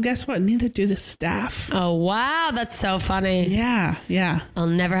talking. Well, guess what? Neither do the staff. Oh, wow. That's so funny. Yeah. Yeah. I'll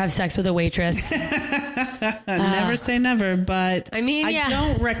never have sex with a waitress. Never say never, but I mean, I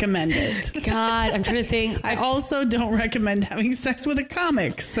don't recommend it. God, I'm trying to think. I also don't recommend having sex with a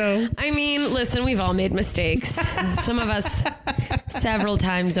comic. So, I mean, listen, we've all made mistakes. Some of us several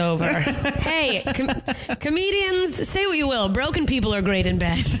times over. Hey, comedians, say what you will. Broken people are great in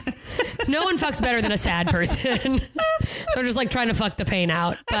bed. No one fucks better than a sad person. They're just like trying to fuck the pain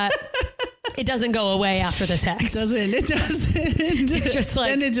out, but it doesn't go away after the sex. It doesn't. It's just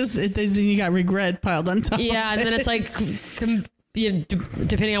like, then you got regret piled on top. Yeah, and then it's like,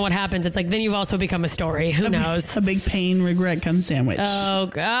 depending on what happens, it's like then you've also become a story. Who knows? A big pain regret comes sandwich. Oh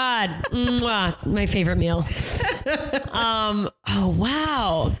God, mwah, my favorite meal. Oh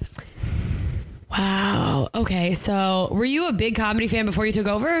wow. Okay, so were you a big comedy fan before you took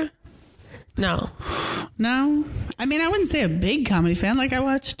over? No. I mean, I wouldn't say a big comedy fan. Like I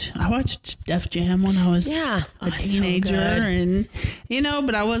watched Def Jam when I was a teenager, so and you know,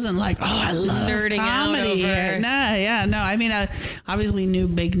 but I wasn't like, oh, I love nerding comedy. out over. No. I mean, I obviously knew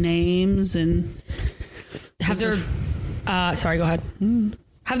big names and sorry, go ahead.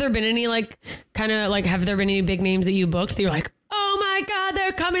 Have there been any have there been any big names that you booked that you're like, oh my God,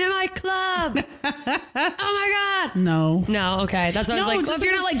 they're coming to my club. Oh my God. No. Okay. That's what I was like, well, if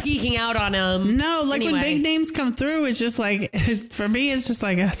you're not like geeking out on them. No, like when big names come through, it's just like, for me, it's just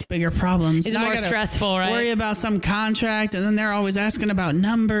like, that's bigger problems. It's more stressful, right? Worry about some contract, and then they're always asking about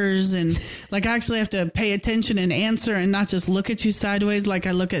numbers, and like I actually have to pay attention and answer and not just look at you sideways like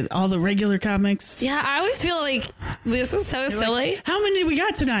I look at all the regular comics. Yeah, I always feel like this is so silly. Like, how many do we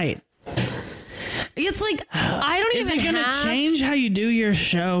got tonight? It's like, I don't even Is it going to change how you do your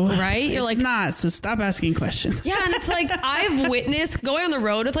show? Right? You're it's not, so stop asking questions. Yeah, and it's like, I've witnessed going on the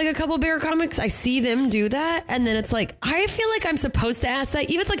road with like a couple bigger comics. I see them do that, and then it's like, I feel like I'm supposed to ask that.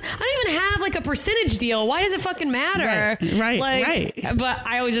 Even it's like, I don't even have like a percentage deal. Why does it fucking matter? Right. But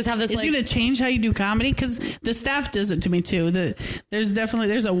I always just have this It's going to change how you do comedy, because the staff does it to me too.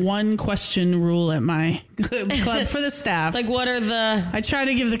 There's a one question rule at my club for the staff. Like, what are I try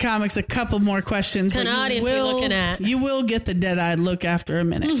to give the comics a couple more questions. An audience be looking at. You will get the dead-eyed look after a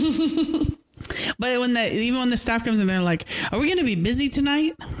minute. But even when the staff comes in, they're like, "Are we going to be busy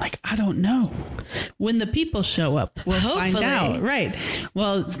tonight?" I'm like, "I don't know. When the people show up, we'll find out." Right.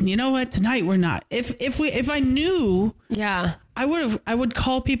 Well, you know what? Tonight we're not. If I knew, I would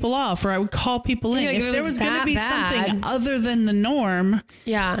call people off, or I would call people in. Like, if there was going to be something other than the norm.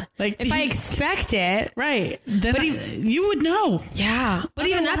 Yeah. Like if I expect it. Right. Then you would know. Yeah. But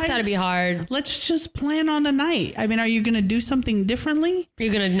even that's got to be hard. Let's just plan on the night. I mean, are you going to do something differently? Are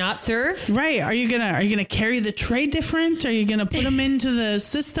you going to not serve? Right. Are you going to carry the tray different? Are you going to put them into the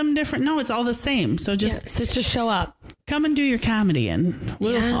system different? No, it's all the same. So just show up. Come and do your comedy and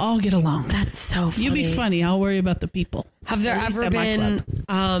we'll all get along. That's so funny. You be funny. I'll worry about the people. Have there ever been,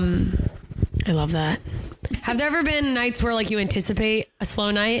 I love that. Have there ever been nights where like you anticipate a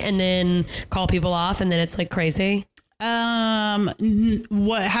slow night and then call people off and then it's like crazy?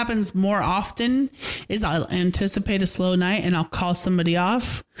 What happens more often is I'll anticipate a slow night and I'll call somebody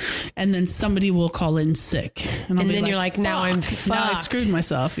off and then somebody will call in sick. And then you're like, now I'm fucked. Now I screwed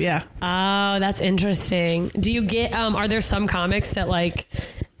myself. Yeah. Oh, that's interesting. Do you get, are there some comics that like,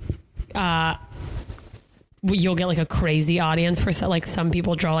 you'll get like a crazy audience for like some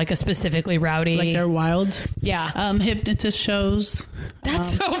people draw like a specifically rowdy, like they're wild. Yeah. Hypnotist shows.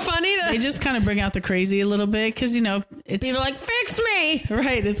 That's so funny. They just kind of bring out the crazy a little bit. Cause you know, it's people are like, fix me.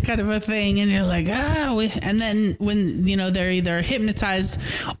 Right. It's kind of a thing. And you're like, and then when, you know, they're either hypnotized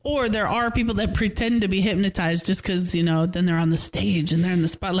or there are people that pretend to be hypnotized just cause, you know, then they're on the stage and they're in the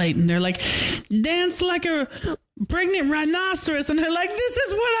spotlight and they're like, dance like a pregnant rhinoceros, and they're like, this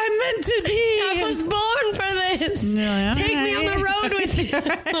is what I'm meant to be. I was born for this. Like, take me on the road with you.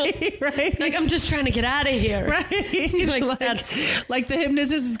 Right. Like, I'm just trying to get out of here. Right. Like that's like the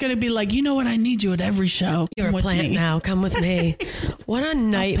hypnotist is going to be like, you know what? I need you at every show. You're a plant now. Come with me. What a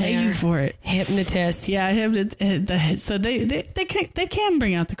nightmare. I'll pay you for it. Hypnotist. Yeah. So they can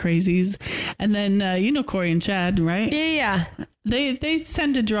bring out the crazies. And then, you know, Corey and Chad, right? Yeah. They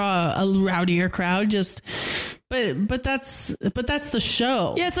tend to draw a rowdier crowd, but that's the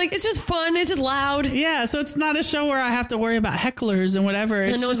show. Yeah, it's just fun. It's just loud. Yeah, so it's not a show where I have to worry about hecklers and whatever.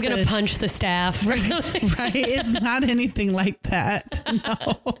 And no one's gonna punch the staff. Right. It's not anything like that.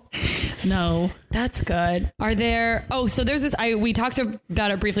 No. That's good. Are there? Oh, so there's this. We talked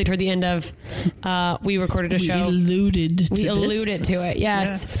about it briefly toward the end of. We recorded a show. We alluded to it.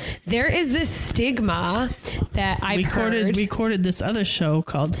 Yes. There is this stigma that I've heard. We recorded this other show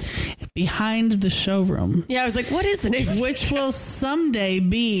called Behind the Showroom. Yeah, I was like, what is the name? Which will someday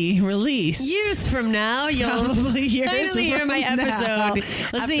be released. Years from now, you'll probably finally hear my episode.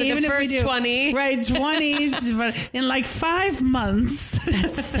 Let's see, even if we do 20. Right, 20 in like 5 months.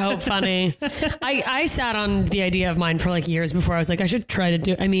 That's so funny. I sat on the idea of mine for like years before I was like, I should try to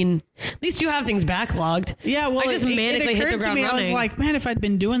do. I mean, at least you have things backlogged. Yeah, well, I just manically hit the ground running. I was like, man, if I'd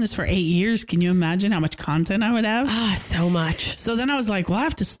been doing this for 8 years, can you imagine how much content I would have? So much. So then I was like, well, I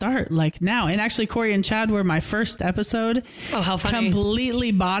have to start like now. And actually, Corey and Chad were my first episode. Oh, how funny!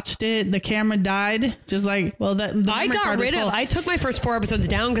 Completely botched it. The camera died. Just like, well, I took my first 4 episodes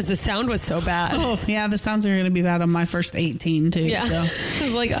down because the sound was so bad. Oh yeah, the sounds are going to be bad on my first 18 too. Yeah, so. I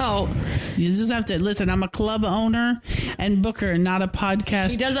was like, oh, you just have to listen. I'm a club owner and booker, not a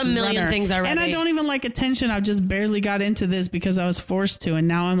podcast. He does a million runner. things already, and I don't even like attention. I've just barely got into this because I was forced to, and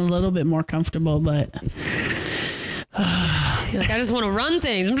now I'm a little bit more comfortable. But like, I just want to run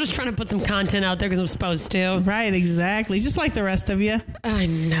things. I'm just trying to put some content out there because I'm supposed to. Right, exactly. Just like the rest of you. I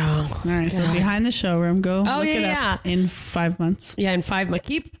know. All right, so Behind the Showroom, go look it up in 5 months. Yeah, in 5 months.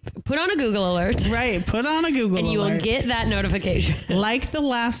 Put on a Google alert. Right, put on a Google alert. And you will get that notification. Like the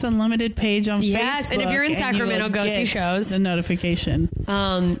Laughs Unlimited page on Facebook. Yes, and if you're in Sacramento, go see shows. The notification.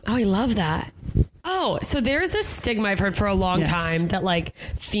 I love that. Oh, so there's a stigma I've heard for a long time that like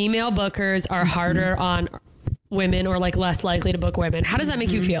female bookers are harder on women or like less likely to book women. How does that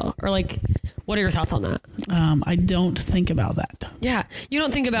make you feel? Or like, what are your thoughts on that? I don't think about that. Yeah. You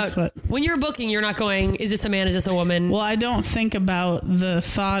don't think about when you're booking, you're not going, is this a man? Is this a woman? Well, I don't think about the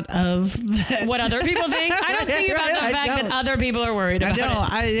thought of that. What other people think. I don't think about the fact that other people are worried about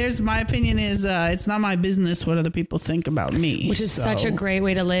it. My opinion is it's not my business what other people think about me. Which is such a great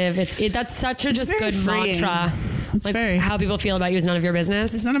way to live. That's such a just good mantra. It's like very how people feel about you is none of your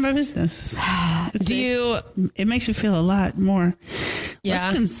business. It's none of my business. It makes you feel a lot more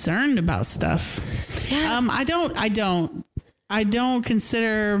less concerned about stuff. Yeah. I don't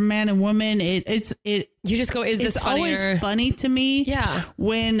consider man and woman. You just go, is this funnier? It's always funny to me. Yeah.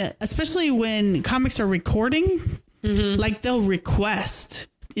 Especially when comics are recording, like they'll request.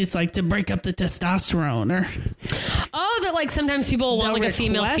 It's like to break up the testosterone or. Oh, that like sometimes people want like a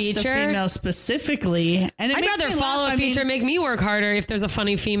female feature. A female specifically. And I'd rather follow a feature, make me work harder if there's a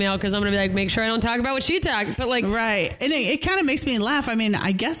funny female because I'm going to be like, make sure I don't talk about what she talked. But like. Right. And it kind of makes me laugh. I mean,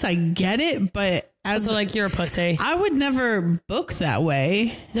 I guess I get it, but as So like you're a pussy. I would never book that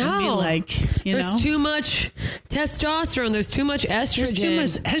way. No. I'd be like, There's too much testosterone. There's too much estrogen. there's too much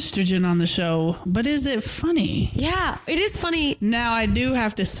estrogen on the show. But is it funny? Yeah, it is funny. Now I do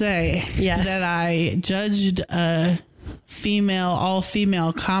have to say Yes. that I judged a all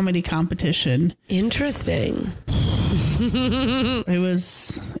female comedy competition. Interesting. It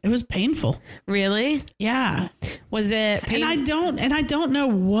was painful. Really? Yeah. Was it pain? And I don't know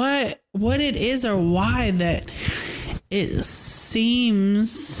what it is or why that it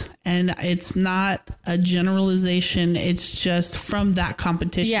seems, and it's not a generalization, it's just from that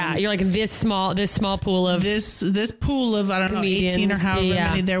competition. Yeah, you're like this small pool of this pool of, I don't know, 18 or however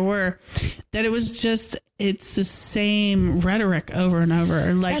many there were, that it was just, it's the same rhetoric over and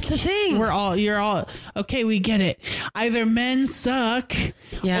over. Like, that's the thing. You're all okay. We get it. Either men suck,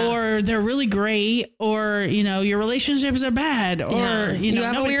 or they're really great, or your relationships are bad, or you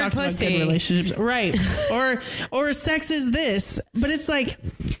have nobody a weird talks pussy. about good relationships, right? or sex is this, but it's like,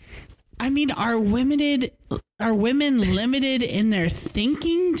 I mean, are women limited in their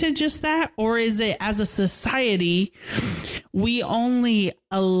thinking to just that, or is it as a society we only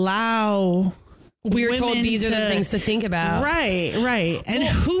allow? We're told these are the things to think about. Right. And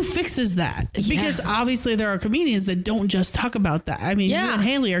who fixes that? Because obviously there are comedians that don't just talk about that. I mean, you and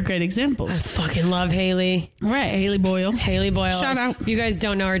Haley are great examples. I fucking love Haley. Right. Haley Boyle. Shout out. If you guys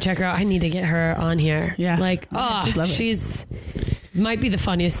don't know her, check her out. I need to get her on here. Yeah. Like, she'd love it. she's might be the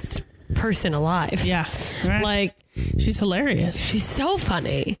funniest person alive. Yeah. Right. Like, she's hilarious. she's so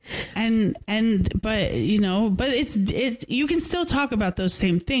funny. But it's you can still talk about those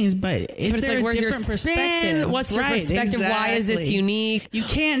same things, but is there like, a different perspective? What's your perspective? Exactly. Why is this unique? You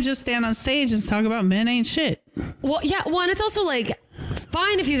can't just stand on stage and talk about men ain't shit. Well, yeah. Well, and it's also like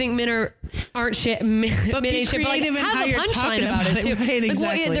fine if you think men aren't shit, men ain't shit, but like creative in how have a you're punchline talking about about it too. it. Right,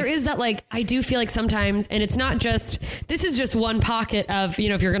 exactly. Well, there is that, like, I do feel like sometimes, and it's not just, this is just one pocket of,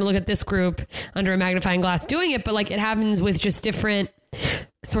 if you're going to look at this group under a magnifying glass doing it, but like it happens with just different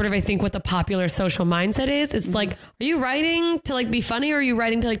sort of, I think, what the popular social mindset is. It's like, are you writing to like be funny, or are you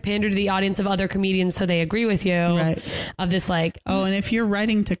writing to like pander to the audience of other comedians so they agree with you? Right. Of this, like, and if you're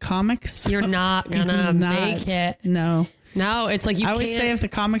writing to comics, you're not gonna make it. No, it's like I always say if the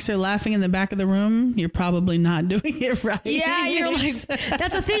comics are laughing in the back of the room, you're probably not doing it right. Yeah, you're like,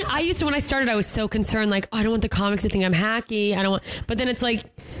 that's the thing. When I started, I was so concerned, like, I don't want the comics to think I'm hacky. But then it's like,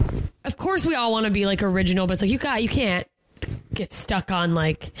 of course we all want to be like original, but it's like, you can't get stuck on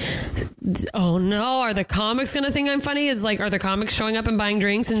like, oh no, are the comics going to think I'm funny? Are the comics showing up and buying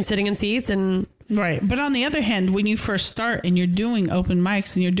drinks and sitting in seats and... Right. But on the other hand, when you first start and you're doing open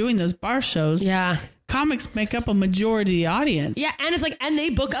mics and you're doing those bar shows, comics make up a majority of the audience. Yeah, and it's like, and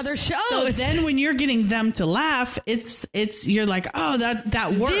they book other shows. So then when you're getting them to laugh, it's you're like, oh,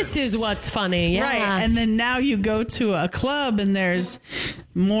 that works. This is what's funny. Yeah. Right. And then now you go to a club and there's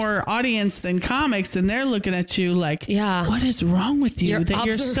more audience than comics, and they're looking at you like, what is wrong with you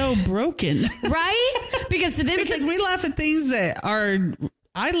you're so broken? Right? Because we laugh at things that are...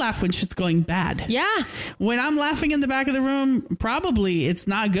 I laugh when shit's going bad. Yeah. When I'm laughing in the back of the room, probably it's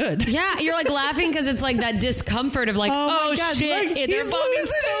not good. Yeah, you're like laughing because it's like that discomfort of like, oh God, shit, look, he's losing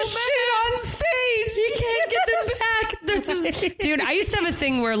his shit on stage. You can't get them back. Dude, I used to have a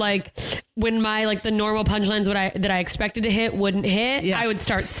thing where like when my the normal punchlines that I expected to hit wouldn't hit, I would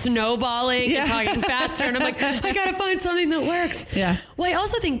start snowballing and talking faster, and I'm like, I gotta find something that works. Yeah. Well, I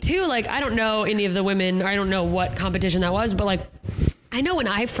also think too, like, I don't know any of the women, or I don't know what competition that was, but like, I know when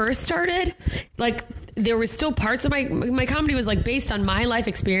I first started, like, there was still parts of my comedy was like based on my life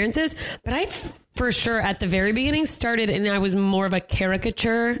experiences, but I for sure at the very beginning started, and I was more of a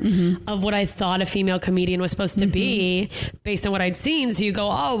caricature of what I thought a female comedian was supposed to be based on what I'd seen. So you go,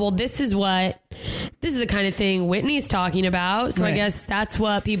 oh, well, this is the kind of thing Whitney's talking about. So I guess that's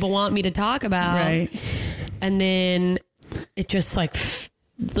what people want me to talk about. Right. And then it just like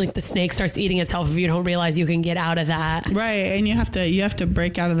the snake starts eating itself if you don't realize you can get out of that. Right. And you have to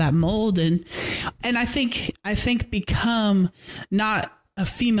break out of that mold. And I think become not a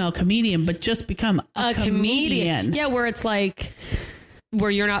female comedian, but just become a comedian. Yeah. Where it's like,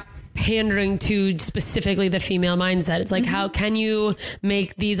 where you're not pandering to specifically the female mindset. It's like, how can you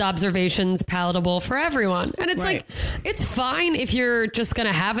make these observations palatable for everyone? And it's like, it's fine if you're just going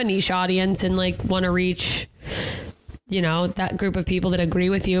to have a niche audience and like want to reach, that group of people that agree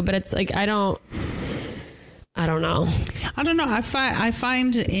with you. But it's like, I don't know. I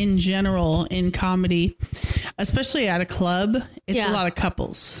find in general in comedy, especially at a club, it's a lot of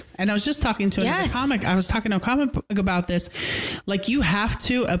couples. And I was just talking to another comic. I was talking to a comic about this. Like, you have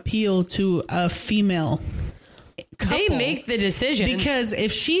to appeal to a female couple. They make the decision. Because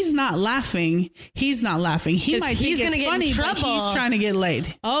if she's not laughing, he's not laughing. He might think it's funny, but he's trying to get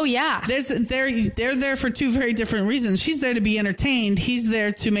laid. Oh, yeah. They're there for two very different reasons. She's there to be entertained. He's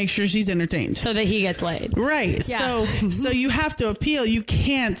there to make sure she's entertained. So that he gets laid. Right. Yeah. So you have to appeal. You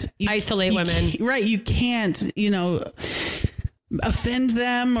can't isolate women. Right. You can't, offend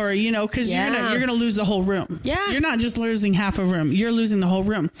them or, because you're going to lose the whole room. Yeah. You're not just losing half a room. You're losing the whole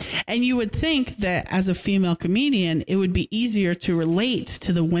room. And you would think that as a female comedian, it would be easier to relate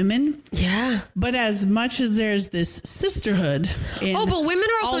to the women. Yeah. But as much as there's this sisterhood. But women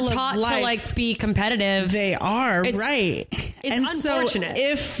are also taught life, to be competitive. They are. Right. It's unfortunate. So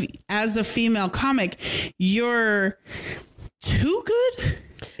if as a female comic, you're too good,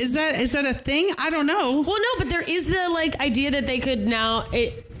 is that a thing? I don't know. Well, no, but there is the idea that they could now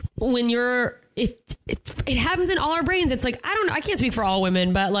when you're it happens in all our brains. It's I don't know. I can't speak for all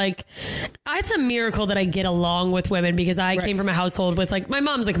women, but it's a miracle that I get along with women because I came from a household with my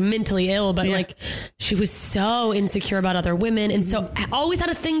mom's mentally ill, but she was so insecure about other women. And so I always had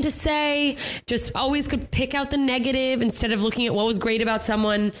a thing to say, just always could pick out the negative instead of looking at what was great about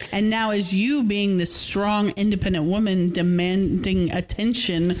someone. And now as you being this strong, independent woman demanding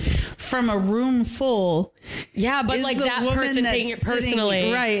attention from a room full. Yeah, but that person taking it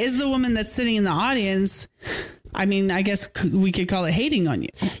personally. Right. Is the woman that's sitting in the audience, I mean, I guess we could call it hating on you.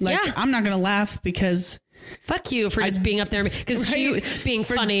 I'm not going to laugh because fuck you for just being up there because you being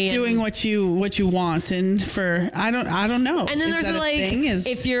for funny, doing what you want, and for I don't know. And then is there's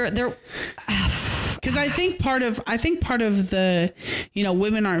if you're there. Because I think part of the,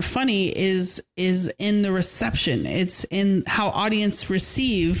 women aren't funny is in the reception. It's in how audience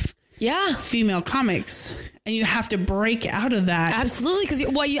receive female comics. And you have to break out of that. Absolutely. Because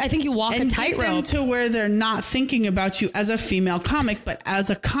I think you walk a tightrope to where they're not thinking about you as a female comic, but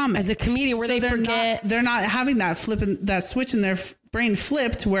as a comic, as a comedian, where they forget they're not having that switch in their brain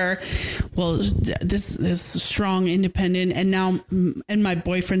flipped where, this is strong, independent, and my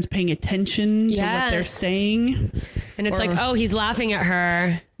boyfriend's paying attention to what they're saying. And it's he's laughing at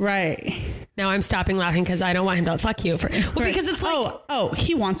her. Right. Now I'm stopping laughing because I don't want him to fuck you. Because it's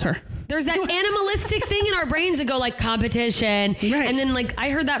he wants her. There's that animalistic thing in our brains that go competition. Right. And then I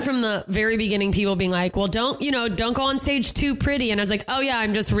heard that from the very beginning, people being well, don't go on stage too pretty. And I was oh yeah,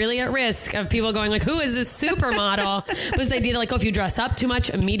 I'm just really at risk of people going who is this supermodel? But this idea that if you dress up too much,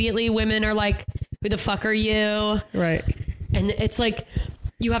 immediately women are who the fuck are you? Right. And it's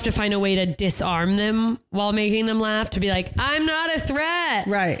you have to find a way to disarm them while making them laugh, to be I'm not a threat.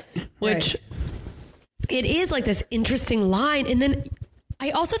 Right. Which it is this interesting line. And then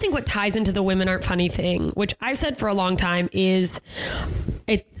I also think what ties into the women aren't funny thing, which I've said for a long time, is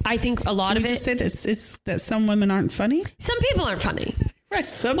I think a lot of it. Just say this: it's that some women aren't funny. Some people aren't funny. Right.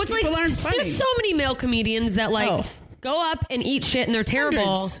 Some people aren't funny. There's so many male comedians that go up and eat shit and they're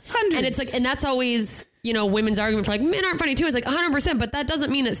terrible. Hundreds. And it's and that's always, women's argument for men aren't funny too. It's 100%, but that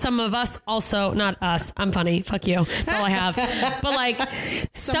doesn't mean that some of us also, not us, I'm funny. Fuck you. That's all I have. But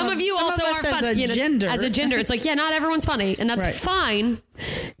some of you also are funny. As a gender. It's not everyone's funny, and that's fine.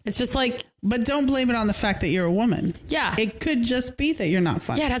 It's just but don't blame it on the fact that you're a woman. Yeah. It could just be that you're not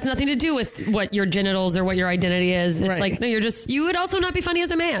funny. Yeah, it has nothing to do with what your genitals or what your identity is. It's no, you would also not be funny as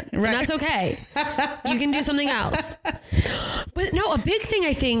a man. Right. And that's okay. You can do something else. But no, a big thing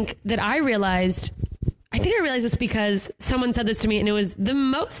I think that I realized this because someone said this to me, and it was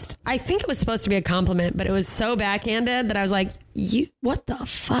I think it was supposed to be a compliment, but it was so backhanded that I was you, what the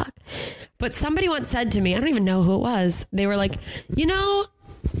fuck? But somebody once said to me, I don't even know who it was. They were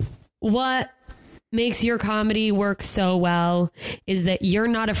what makes your comedy work so well is that you're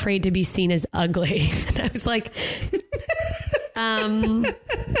not afraid to be seen as ugly. And I was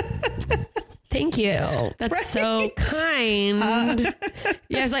thank you. That's so kind.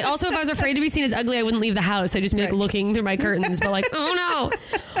 Yeah, I was also, if I was afraid to be seen as ugly, I wouldn't leave the house. I'd just be looking through my curtains, but oh no.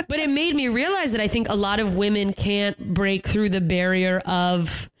 But it made me realize that I think a lot of women can't break through the barrier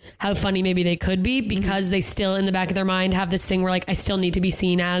of how funny maybe they could be because they still in the back of their mind have this thing where I still need to be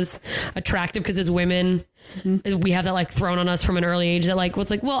seen as attractive because as women, we have that thrown on us from an early age that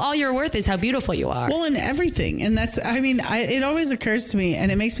all you're worth is how beautiful you are. Well, in everything. And that's, it always occurs to me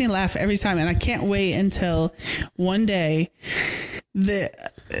and it makes me laugh every time. And I can't wait until one day the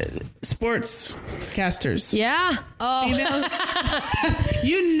sports casters. Yeah. Oh,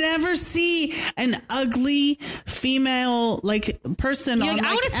 you never see an ugly female person on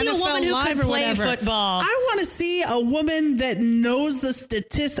I want to see NFL a woman who Live can play football. I want to see a woman that knows the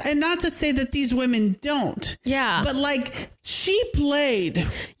statistics, and not to say that these women don't. Yeah. But She played. Yeah,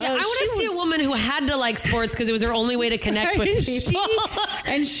 I want to see a woman who had to like sports because it was her only way to connect with people.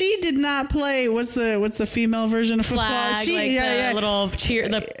 And she did not play. What's the female version of football? Flag, the little cheer.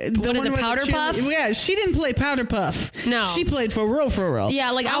 What is it? Powder puff? Yeah, she didn't play powder puff. No, she played for real.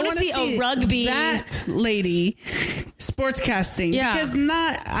 Yeah, like I want to see a rugby. That lady sportscasting. Yeah, because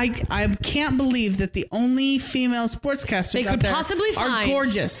I can't believe that the only female sportscasters they could possibly are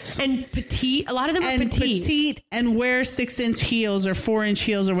gorgeous and petite. A lot of them are petite and wear 6-inch heels or 4-inch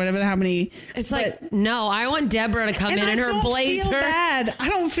heels or whatever. How many? It's like no. I want Deborah to come in her blazer. I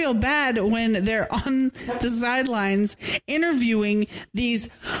don't feel bad when they're on the sidelines interviewing these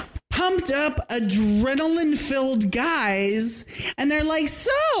pumped up, adrenaline filled guys, and they're like,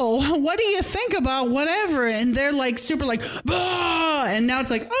 so what do you think about whatever? And they're like super like, bah! And now it's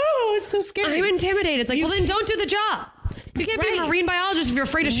like, oh, it's so scary. I'm intimidated. It's like, well, then don't do the job. You can't be a marine biologist if you're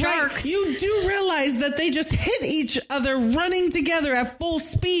afraid of sharks. You do realize that they just hit each other running together at full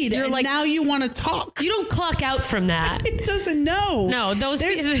speed. You're like, now you want to talk. You don't clock out from that. It doesn't know. No,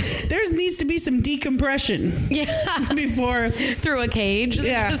 there needs to be some decompression. Yeah. Before through a cage.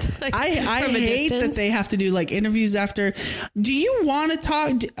 Yeah. Like, I hate that they have to do like interviews after. Do you want to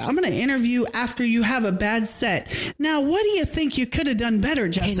talk? I'm going to interview after you have a bad set. Now, what do you think you could have done better,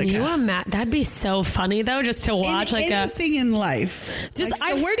 Jessica? Can you imagine? That'd be so funny though, just to watch anything in life. Just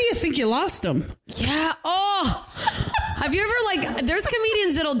where do you think you lost them? Yeah. Oh, have you ever there's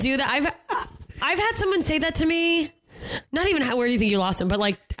comedians that'll do that. I've had someone say that to me. Not even where do you think you lost them, but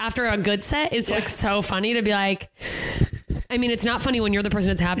like after a good set is like so funny to be like, I mean, it's not funny when you're the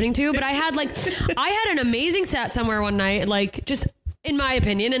person it's happening to, but I had an amazing set somewhere one night, like just in my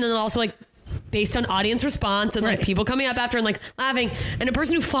opinion. And then also like based on audience response and like people coming up after and like laughing, and a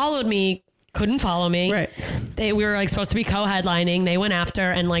person who followed me couldn't follow me. Right. We were like supposed to be co-headlining. They went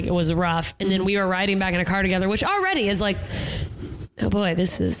after and like it was rough. And then we were riding back in a car together, which already is like, oh boy,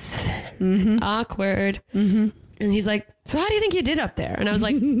 this is awkward. Mm-hmm. And he's like, so how do you think you did up there? And I was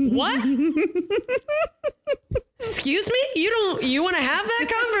like, what? Excuse me? You want to have that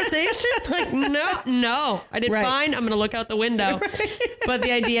conversation? Like, no, I did fine. I'm going to look out the window. But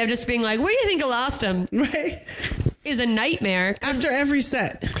the idea of just being like, where do you think I lost him? Right. Is a nightmare. After every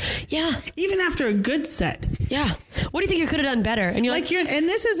set. Yeah. Even after a good set. Yeah. What do you think you could have done better? And you're like and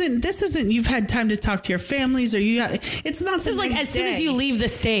this isn't you've had time to talk to your families or it's not. This is like as soon as you leave the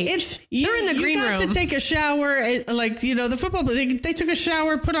stage. They're in the green room. You got to take a shower. The football they took a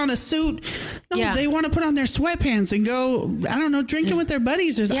shower, put on a suit. No, they want to put on their sweatpants and go, I don't know, drinking with their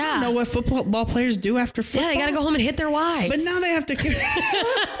buddies or something. I don't know what football players do after football. Yeah, they got to go home and hit their wives. But now they have to.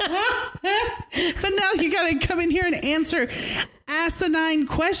 But now you got to come in here and answer asinine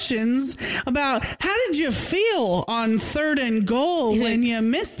questions about how did you feel on 3rd and goal when you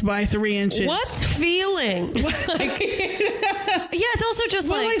missed by 3 inches? What's feeling? It's also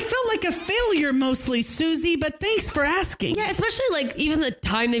just I felt like a failure mostly, Susie, but thanks for asking. Yeah, especially like even the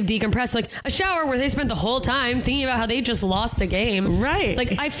time they've decompressed, like a shower where they spent the whole time thinking about how they just lost a game. Right. It's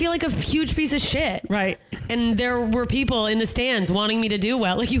like I feel like a huge piece of shit. Right. And there were people in the stands wanting me to do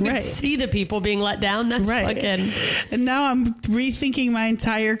well. Like you could see the people being let down. That's fucking. And now I'm rethinking my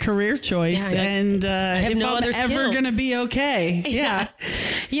entire career choice and if I'm ever going to be okay. Yeah.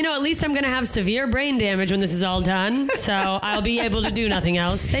 At least I'm going to have severe brain damage when this is all done. So I'll be able to do nothing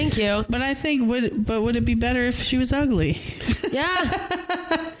else. Thank you. But I think would it be better if she was ugly? Yeah.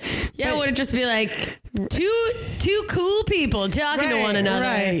 Yeah, would it just be like two cool people talking to one another?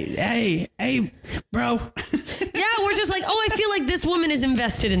 Right. Hey, bro. Yeah, we're just like, I feel like this woman is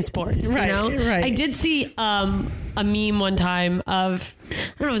invested in sports. Right, you know? Right. I did see a meme one time of, I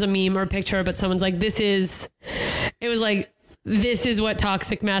don't know if it was a meme or a picture, but someone's like, this is what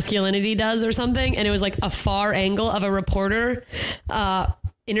toxic masculinity does or something. And it was like a far angle of a reporter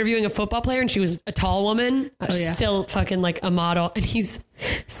interviewing a football player, and she was a tall woman, still fucking like a model, and he's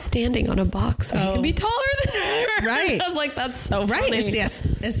standing on a box so he can be taller than her. Right. I was like, that's so funny. Right.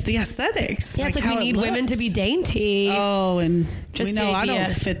 It's the aesthetics. Yeah, it's like we need women to be dainty. Oh, and just we know I don't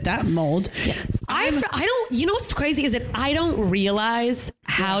fit that mold. Yeah. I don't, you know what's crazy is that I don't realize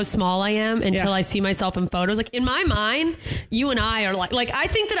how small I am until I see myself in photos. Like in my mind, you and I are like I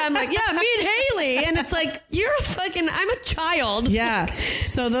think that I'm like, yeah, me and Haley. And it's like, I'm a child. Yeah.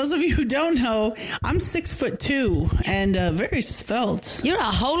 So those of you who don't know, I'm 6'2" and very svelte. You're a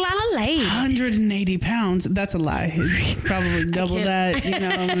whole lot of lady. 180 pounds. That's a lie. Probably double that,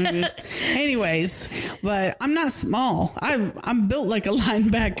 Anyways, but I'm not small. I'm built like a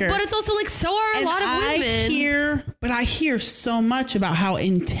linebacker. But it's also like, so are a lot of women. I hear so much about how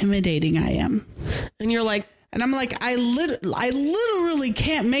intimidating I am. And you're like, And I'm like, I literally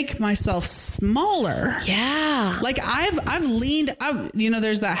can't make myself smaller. Yeah. Like I've leaned up,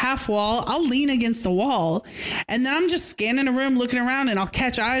 there's that half wall. I'll lean against the wall and then I'm just scanning a room, looking around, and I'll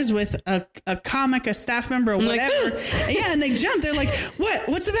catch eyes with a comic, a staff member, or whatever. Yeah. And they jump. They're like,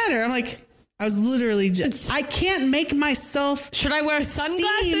 what's the matter? I'm like, I was literally I can't make myself. Should I wear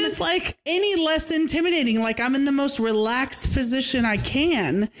sunglasses? Like any less intimidating. Like I'm in the most relaxed position I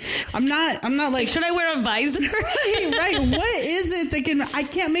can. I'm not like. Should I wear a visor? Right. What is it that I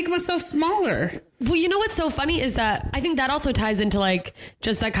can't make myself smaller? Well, you know what's so funny is that I think that also ties into like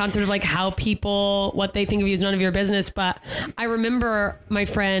just that concept of like how people, what they think of you is none of your business. But I remember my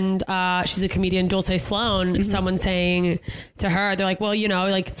friend, she's a comedian, Dulce Sloan, someone saying to her, they're like, well,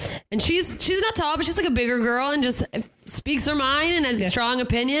 like, and she's not tall, but she's like a bigger girl and just speaks her mind and has a strong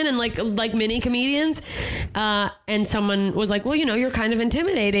opinion and like many comedians. And someone was like, well, you're kind of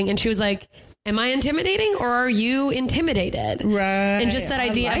intimidating. And she was like, am I intimidating or are you intimidated? Right. And just that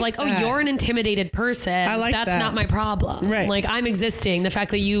idea of like, oh, you're an intimidated person. I like That's that. not my problem. Right. Like I'm existing. The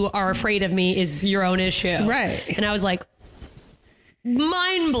fact that you are afraid of me is your own issue. Right. And I was like,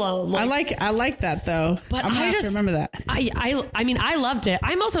 mind blown. Like, I like that though. But I'm gonna have to remember that. I mean, I loved it.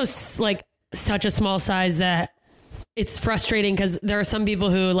 I'm also like such a small size that it's frustrating because there are some people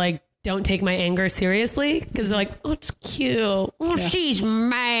who like don't take my anger seriously because they're like, oh, it's cute. Oh, she's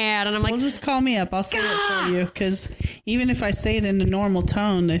mad. And I'm like, well, just call me up. I'll say it for you. Because even if I say it in a normal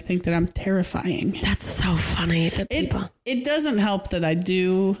tone, they think that I'm terrifying. that's so funny that people. It doesn't help that I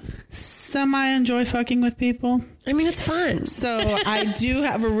do semi-enjoy fucking with people. I mean, it's fun. So I do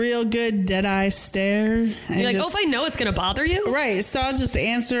have a real good dead-eye stare. You're like, if I know it's going to bother you. Right. So I'll just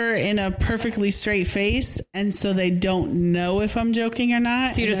answer in a perfectly straight face. And so they don't know if I'm joking or not.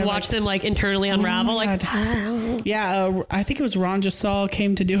 So you just watch them like internally unravel. Like, yeah, I think it was Ron Jasal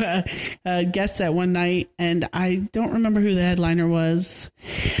came to do a guest set one night. And I don't remember who the headliner was.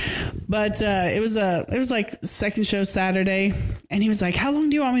 But it was like second show Saturday. And he was like, how long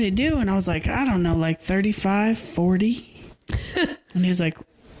do you want me to do? And I was like, I don't know, like 35, 40. And he was like,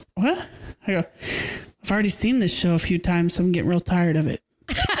 what? I go, I've already seen this show a few times, so I'm getting real tired of it.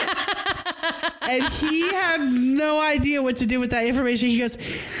 And he had no idea what to do with that information. He goes,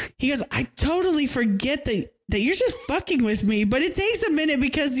 I totally forget that you're just fucking with me, but it takes a minute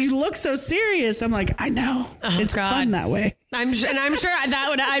because you look so serious. I'm like, I know. It's fun that way. I'm sure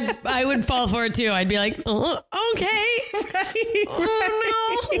that I would fall for it too. I'd be like, oh, okay. Right,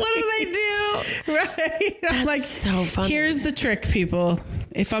 oh no, what did I do? Right. I'm like, so funny. Here's the trick, people.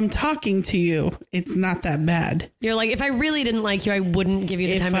 If I'm talking to you, it's not that bad. You're like, if I really didn't like you, I wouldn't give you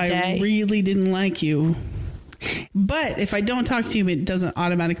the time of day. If I really didn't like you. But if I don't talk to you, it doesn't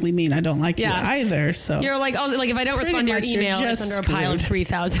automatically mean I don't like you either. So you're like, oh, like if I don't respond to your email, it's under a pile of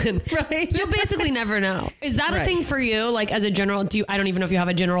 3,000. Right. You'll basically never know. Is that a thing for you? Like as a general, I don't even know if you have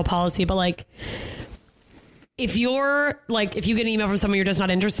a general policy, but like, if you get an email from someone you're just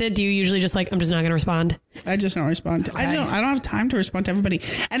not interested, do you usually just like, I'm just not going to respond? I just don't respond. Okay. I don't have time to respond to everybody.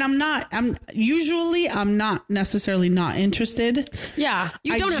 And I'm not necessarily not interested. Yeah.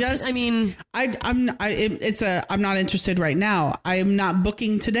 You don't have to, I mean, I'm not interested right now. I am not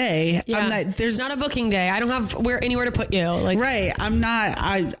booking today. Yeah. There's not a booking day. I don't have anywhere to put you. Like, right. I'm not,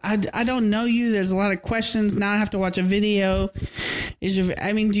 I don't know you. There's a lot of questions. Now I have to watch a video.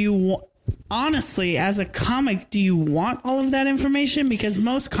 Do you honestly, as a comic, do you want all of that information? Because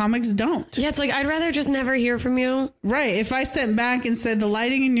most comics don't. Yeah, it's like, I'd rather just never hear from you. Right. If I sent back and said, the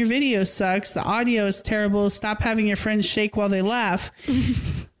lighting in your video sucks, the audio is terrible, stop having your friends shake while they laugh.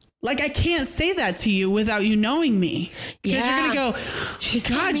 Like, I can't say that to you without you knowing me. Because you're going to go, she's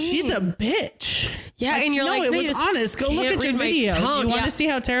a bitch. Yeah, and you're like, no, it was honest. Go look at your video. Do you want to see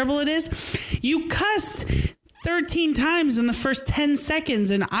how terrible it is? You cussed 13 times in the first 10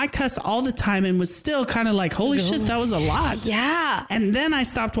 seconds and I cuss all the time and was still kind of like, holy shit, that was a lot. Yeah. And then I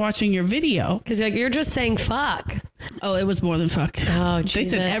stopped watching your video. Because you're just saying fuck. Oh, it was more than fuck. Oh,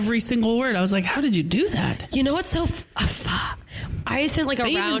 Jesus. They said every single word. I was like, how did you do that? You know what's so I sent like a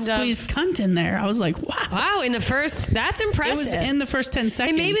they round even squeezed cunt in there. I was like, wow. Wow, in the first, that's impressive. It was in the first 10 seconds.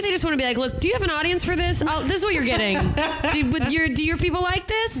 And maybe they just want to be like, look, do you have an audience for this? This is what you're getting. Do your people like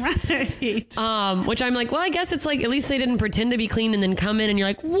this? Right. Which I'm like, well, I guess it's like, at least they didn't pretend to be clean and then come in and you're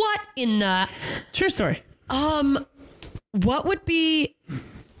like, what in the... True story. What would be...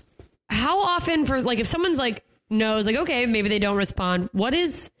 How often for, like, if someone's like, knows, like, okay, maybe they don't respond, what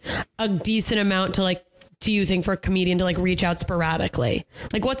is a decent amount to like, do you think for a comedian to like reach out sporadically?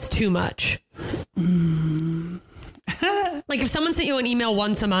 Like what's too much? Like if someone sent you an email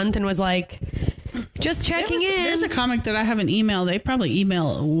once a month and was like, just checking in. There's a comic that I haven't emailed. They probably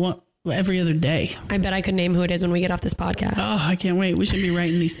email every other day. I bet I could name who it is when we get off this podcast. Oh, I can't wait. We should be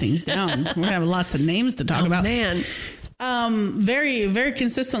writing these things down. We're going to have lots of names to talk about. Man. Very, very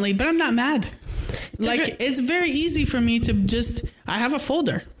consistently, but I'm not mad. Like, it's very easy for me to just, I have a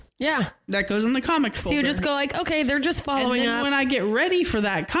folder. Yeah. That goes in the comic folder. So you just go like, okay, they're just following and then up. when I get ready for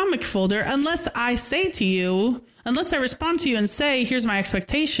that comic folder, unless I respond to you and say, here's my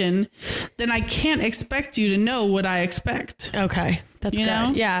expectation, then I can't expect you to know what I expect. Okay. That's you good.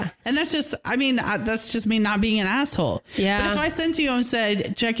 know? Yeah. And that's just, that's just me not being an asshole. Yeah. But if I sent you and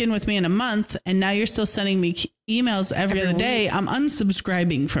said, check in with me in a month, and now you're still sending me emails every other day, I'm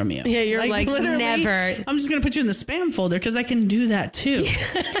unsubscribing from you. Yeah, you're like never. I'm just going to put you in the spam folder because I can do that too.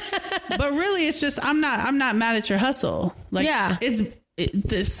 But really, it's just, I'm not mad at your hustle. Like, yeah.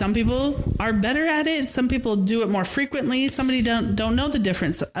 Some people are better at it. Some people do it more frequently. Somebody don't know the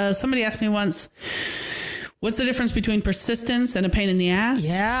difference. Somebody asked me once, what's the difference between persistence and a pain in the ass?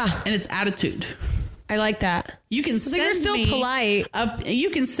 Yeah. And it's attitude. I like that. You can send you're still me polite.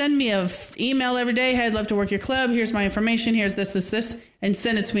 You can send me a email every day. Hey, I'd love to work your club. Here's my information. Here's this, and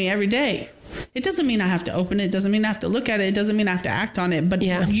send it to me every day. It doesn't mean I have to open it. It doesn't mean I have to look at it. It doesn't mean I have to act on it. But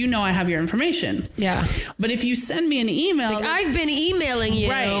you know I have your information. Yeah. But if you send me an email, like, I've been emailing you.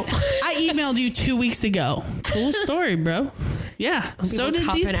 Right. I emailed you 2 weeks ago. Cool story, bro. Yeah. So did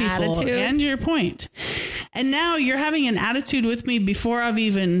these people. Attitude. And your point. And now you're having an attitude with me before I've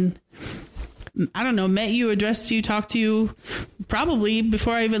even, I don't know, met you, addressed you, talked to you, probably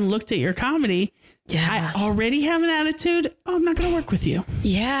before I even looked at your comedy. Yeah. I already have an attitude. Oh, I'm not going to work with you.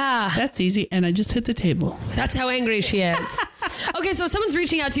 Yeah. That's easy. And I just hit the table. That's how angry she is. Okay, so if someone's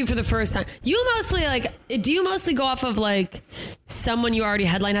reaching out to you for the first time, do you mostly go off of like someone you already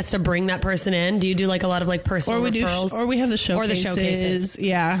headline has to bring that person in? Do you do like a lot of like personal referrals? Or we have the showcases. Or the showcases.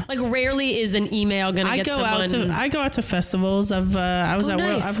 Yeah. Like rarely is an email going to get someone. I go out to festivals. I've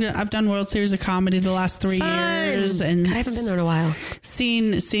done World Series of Comedy the last 3 years, and God, I haven't been there in a while.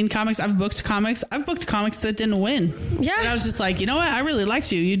 Seen comics. I've booked comics. I've booked comics that didn't win. Yeah. And I was just like, you know what? I really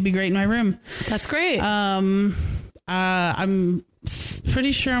liked you. You'd be great in my room. That's great. I'm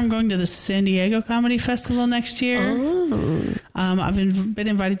pretty sure I'm going to the San Diego Comedy Festival next year. Oh. I've been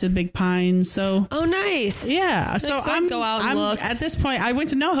invited to the Big Pine. So. Oh, nice. Yeah. So I'm go out and look. At this point, I went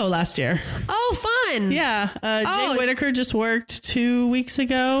to NoHo last year. Oh, fun. Yeah. Jay Whitaker just worked 2 weeks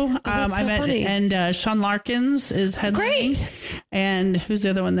ago. That's so funny. And Sean Larkins is headlining. Great. And who's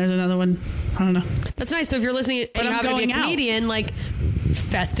the other one? There's another one. I don't know. That's nice. So if you're listening and you happen to be a comedian, like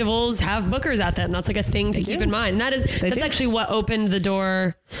festivals have bookers at them. That's like a thing to keep in mind. And that's actually what opened the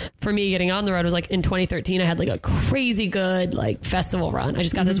door for me getting on the road. Was like in 2013, I had like a crazy good like festival run. I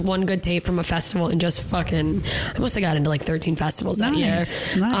just got this one good tape from a festival and just fucking, I must have got into like 13 festivals that year.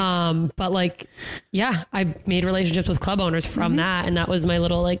 Nice. But like, yeah, I made relationships with club owners from that. And that was my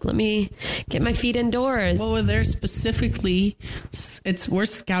little, like, let me get my feet indoors. Well, they're specifically, we're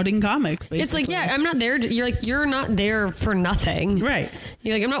scouting comics, basically. It's like, yeah, I'm not there. You're not there for nothing. Right.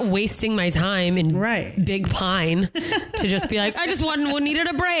 You're like, I'm not wasting my time in Big Pine to just be like, I just needed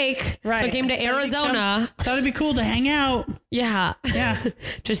a break. Right. So I came to Arizona. Thought it'd be cool to hang out. Yeah. Yeah.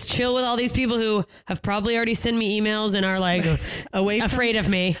 Just chill with all these people who have probably already sent me emails and are like afraid of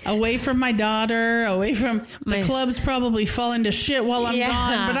me. Away from my daughter, away from the clubs probably falling to shit while I'm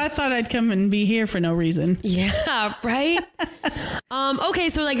gone. But I thought I'd come and be here for no reason. Yeah, right? Okay,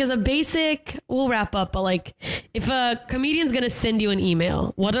 so like as a basic, we'll wrap up, but like if a comedian's going to send you an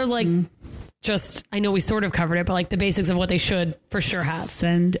email, what are like just, I know we sort of covered it, but like the basics of what they should for sure have.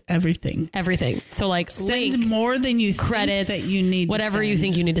 Send everything. Everything. So like send link, more than you credits, think that you need whatever to send. you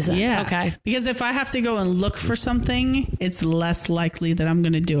think you need to send. Yeah. Okay. Because if I have to go and look for something, it's less likely that I'm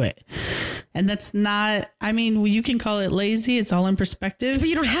going to do it. And that's not, I mean, you can call it lazy. It's all in perspective. But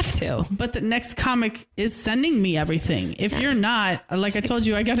you don't have to. But the next comic is sending me everything. If you're not, like I told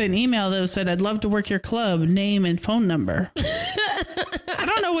you, I got an email that said, I'd love to work your club, name and phone number. I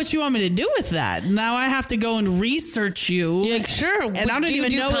don't know what you want me to do with that. Now I have to go and research you. You're like, sure. And I don't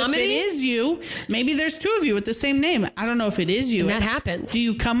even know comedy? if it is you. Maybe there's two of you with the same name. I don't know if it is you. And that happens. Do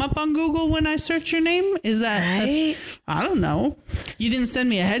you come up on Google when I search your name? Is that right? I don't know. You didn't send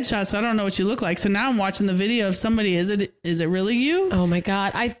me a headshot, so I don't know what you look like. So now I'm watching the video of somebody. Is it really you? Oh my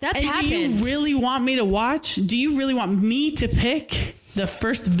God. That's happened. Do you really want me to watch? Do you really want me to pick the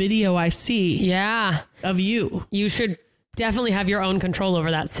first video I see? Yeah. Of you? You should definitely have your own control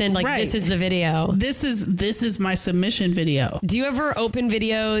over that. Send like, this is the video. This is my submission video. Do you ever open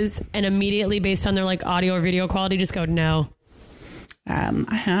videos and immediately based on their like audio or video quality just go, no?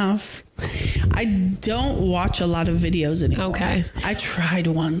 I have. I don't watch a lot of videos anymore. Okay. I tried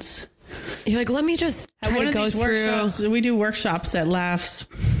once. You're like, let me just try to go through. We do workshops at Laughs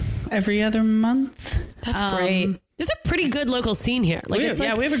every other month. That's great. There's a pretty good local scene here. Like, we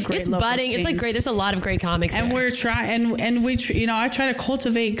have a great it's local budding. scene. It's like great. There's a lot of great comics. And here. we're trying, and we, I try to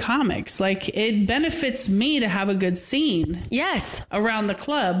cultivate comics. Like, it benefits me to have a good scene. Yes. Around the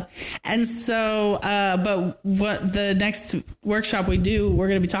club. And so, but what the next workshop we do, we're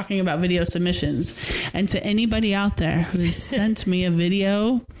going to be talking about video submissions. And to anybody out there who's sent me a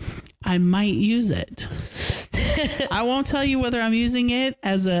video, I might use it. I won't tell you whether I'm using it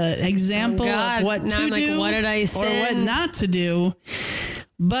as an example of what to do what did I or send? what not to do.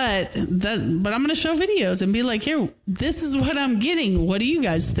 But I'm going to show videos and be like, here, this is what I'm getting. What do you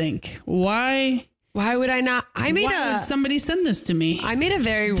guys think? Why would I not? Why would somebody send this to me? I made a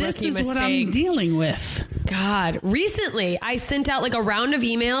very rookie mistake. This is what I'm dealing with. God, recently I sent out like a round of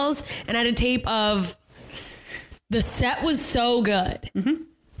emails and I had a tape of the set was so good. Mm-hmm.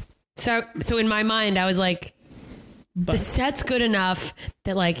 So in my mind, I was like, the set's good enough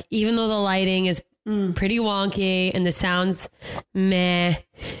that like, even though the lighting is pretty wonky and the sound's meh,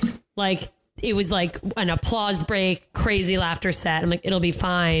 like it was like an applause break, crazy laughter set. I'm like, it'll be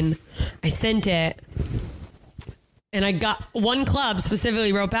fine. I sent it. And I got one club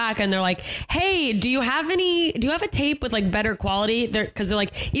specifically wrote back and they're like, hey, do you have a tape with like better quality? Cause they're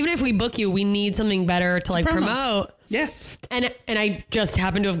like, even if we book you, we need something better to like promote. Yeah. And I just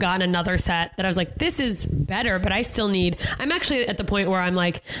happened to have gotten another set that I was like, this is better, but I still I'm actually at the point where I'm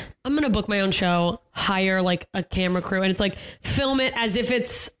like, I'm going to book my own show, hire like a camera crew. And it's like, film it as if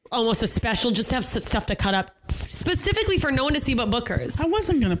it's almost a special, just to have stuff to cut up specifically for no one to see but bookers. I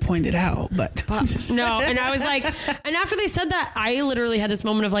wasn't going to point it out, but no. And I was like, and after they said that, I literally had this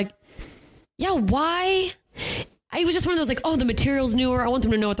moment of like, yeah, why? I was just one of those like, oh, the material's newer. I want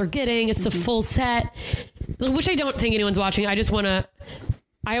them to know what they're getting. It's a full set, which I don't think anyone's watching. I send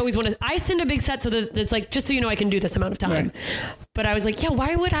a big set so that it's like, just so you know, I can do this amount of time. Right. But I was like, yeah,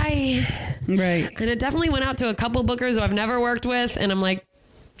 why would I? Right. And it definitely went out to a couple bookers who I've never worked with. And I'm like,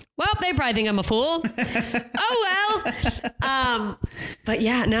 well, they probably think I'm a fool. Oh, well. But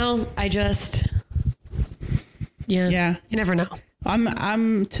yeah, no, yeah, you never know.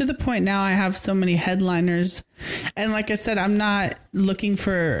 I'm to the point now. I have so many headliners, and like I said, I'm not looking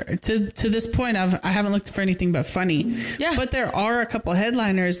for to this point. I haven't looked for anything but funny. Yeah. But there are a couple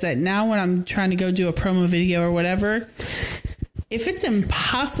headliners that now when I'm trying to go do a promo video or whatever, if it's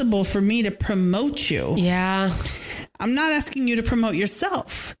impossible for me to promote you, yeah, I'm not asking you to promote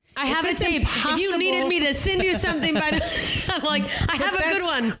yourself. I have a tape. If you needed me to send you something I'm like, I have a good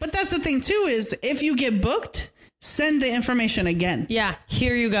one. But that's the thing too, is if you get booked, send the information again. Yeah.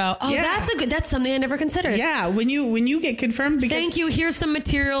 Here you go. Oh, yeah. That's something I never considered. Yeah. When you get confirmed, because thank you. Here's some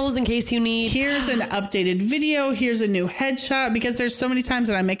materials in case you need. Here's an updated video. Here's a new headshot, because there's so many times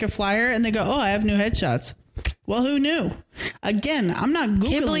that I make a flyer and they go, oh, I have new headshots. Well, who knew? Again, I'm not Googling.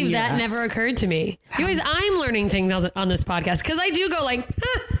 Can't believe that never occurred to me. Anyways, I'm learning things on this podcast because I do go like,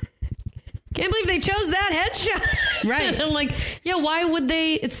 can't believe they chose that headshot. Right. And I'm like, yeah, why would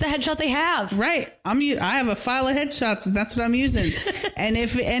they? It's the headshot they have. Right. I have a file of headshots and that's what I'm using. and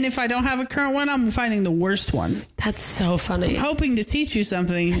if I don't have a current one, I'm finding the worst one. That's so funny. I'm hoping to teach you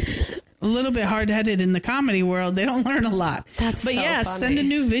something. A little bit hard-headed in the comedy world. They don't learn a lot. But so yeah, funny. Send a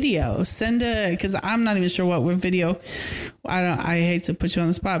new video. Because I'm not even sure what video. I hate to put you on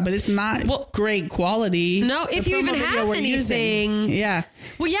the spot, but it's not great quality. No, if you even have anything. Yeah.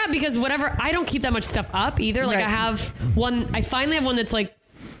 Well, yeah, because whatever, I don't keep that much stuff up either. Like right. I finally have one that's like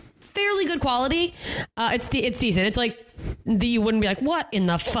fairly good quality. It's decent. It's like, you wouldn't be like, what in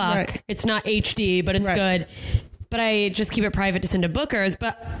the fuck? Right. It's not HD, but it's good. But I just keep it private to send to bookers.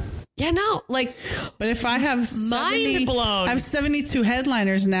 But yeah, no, like, but if I have mind blown, I have 72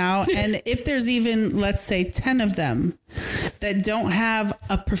 headliners now. And if there's even, let's say 10 of them that don't have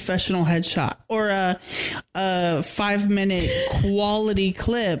a professional headshot or a 5-minute quality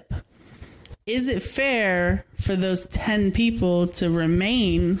clip, is it fair for those 10 people to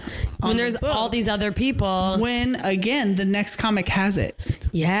remain when there's all these other people? When, again, the next comic has it.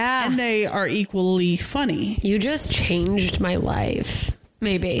 Yeah. And they are equally funny. You just changed my life.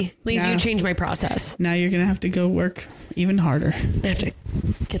 Maybe. At least you changed my process. Now you're going to have to go work even harder. I have to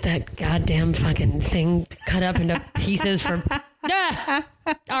get that goddamn fucking thing cut up into pieces for...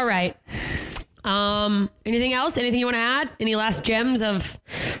 All right. Anything else? Anything you want to add? Any last gems of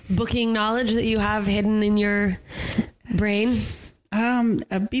booking knowledge that you have hidden in your brain?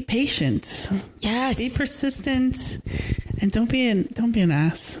 Be patient. Yes. Be persistent, and don't be an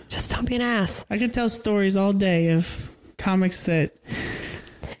ass. Just don't be an ass. I could tell stories all day of comics that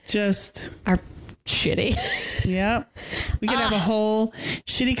just are shitty. Yep. We could have a whole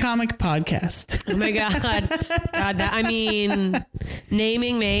shitty comic podcast. Oh my God. God, I mean,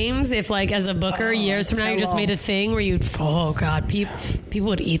 naming names. If like as a booker years from now you just made a thing where you, oh God, people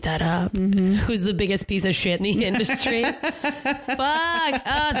would eat that up. Who's the biggest piece of shit in the industry? Fuck,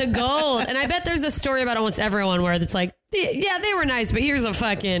 the gold. And I bet there's a story about almost everyone where it's like, yeah, they were nice, but here's a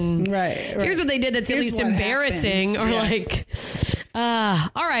fucking right. Here's what they did that's Here's at least what embarrassing happened. or like.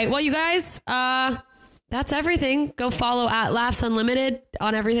 All right, well, you guys, that's everything. Go follow at Laughs Unlimited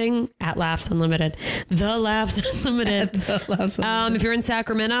on everything. At Laughs Unlimited. The Laughs Unlimited. If you're in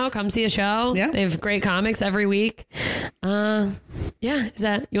Sacramento, come see a show. Yeah. They have great comics every week. Yeah. Is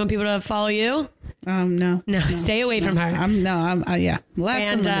that, you want people to follow you? No. Stay away from her. Yeah. Laughs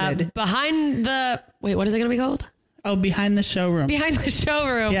Unlimited. Behind the, wait, what is it going to be called? Oh, behind the showroom. Behind the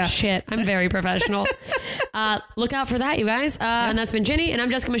showroom. Yeah. Shit. I'm very professional. Look out for that, you guys. And that's been Ginny, and I'm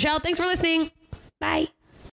Jessica Michelle. Thanks for listening. Bye.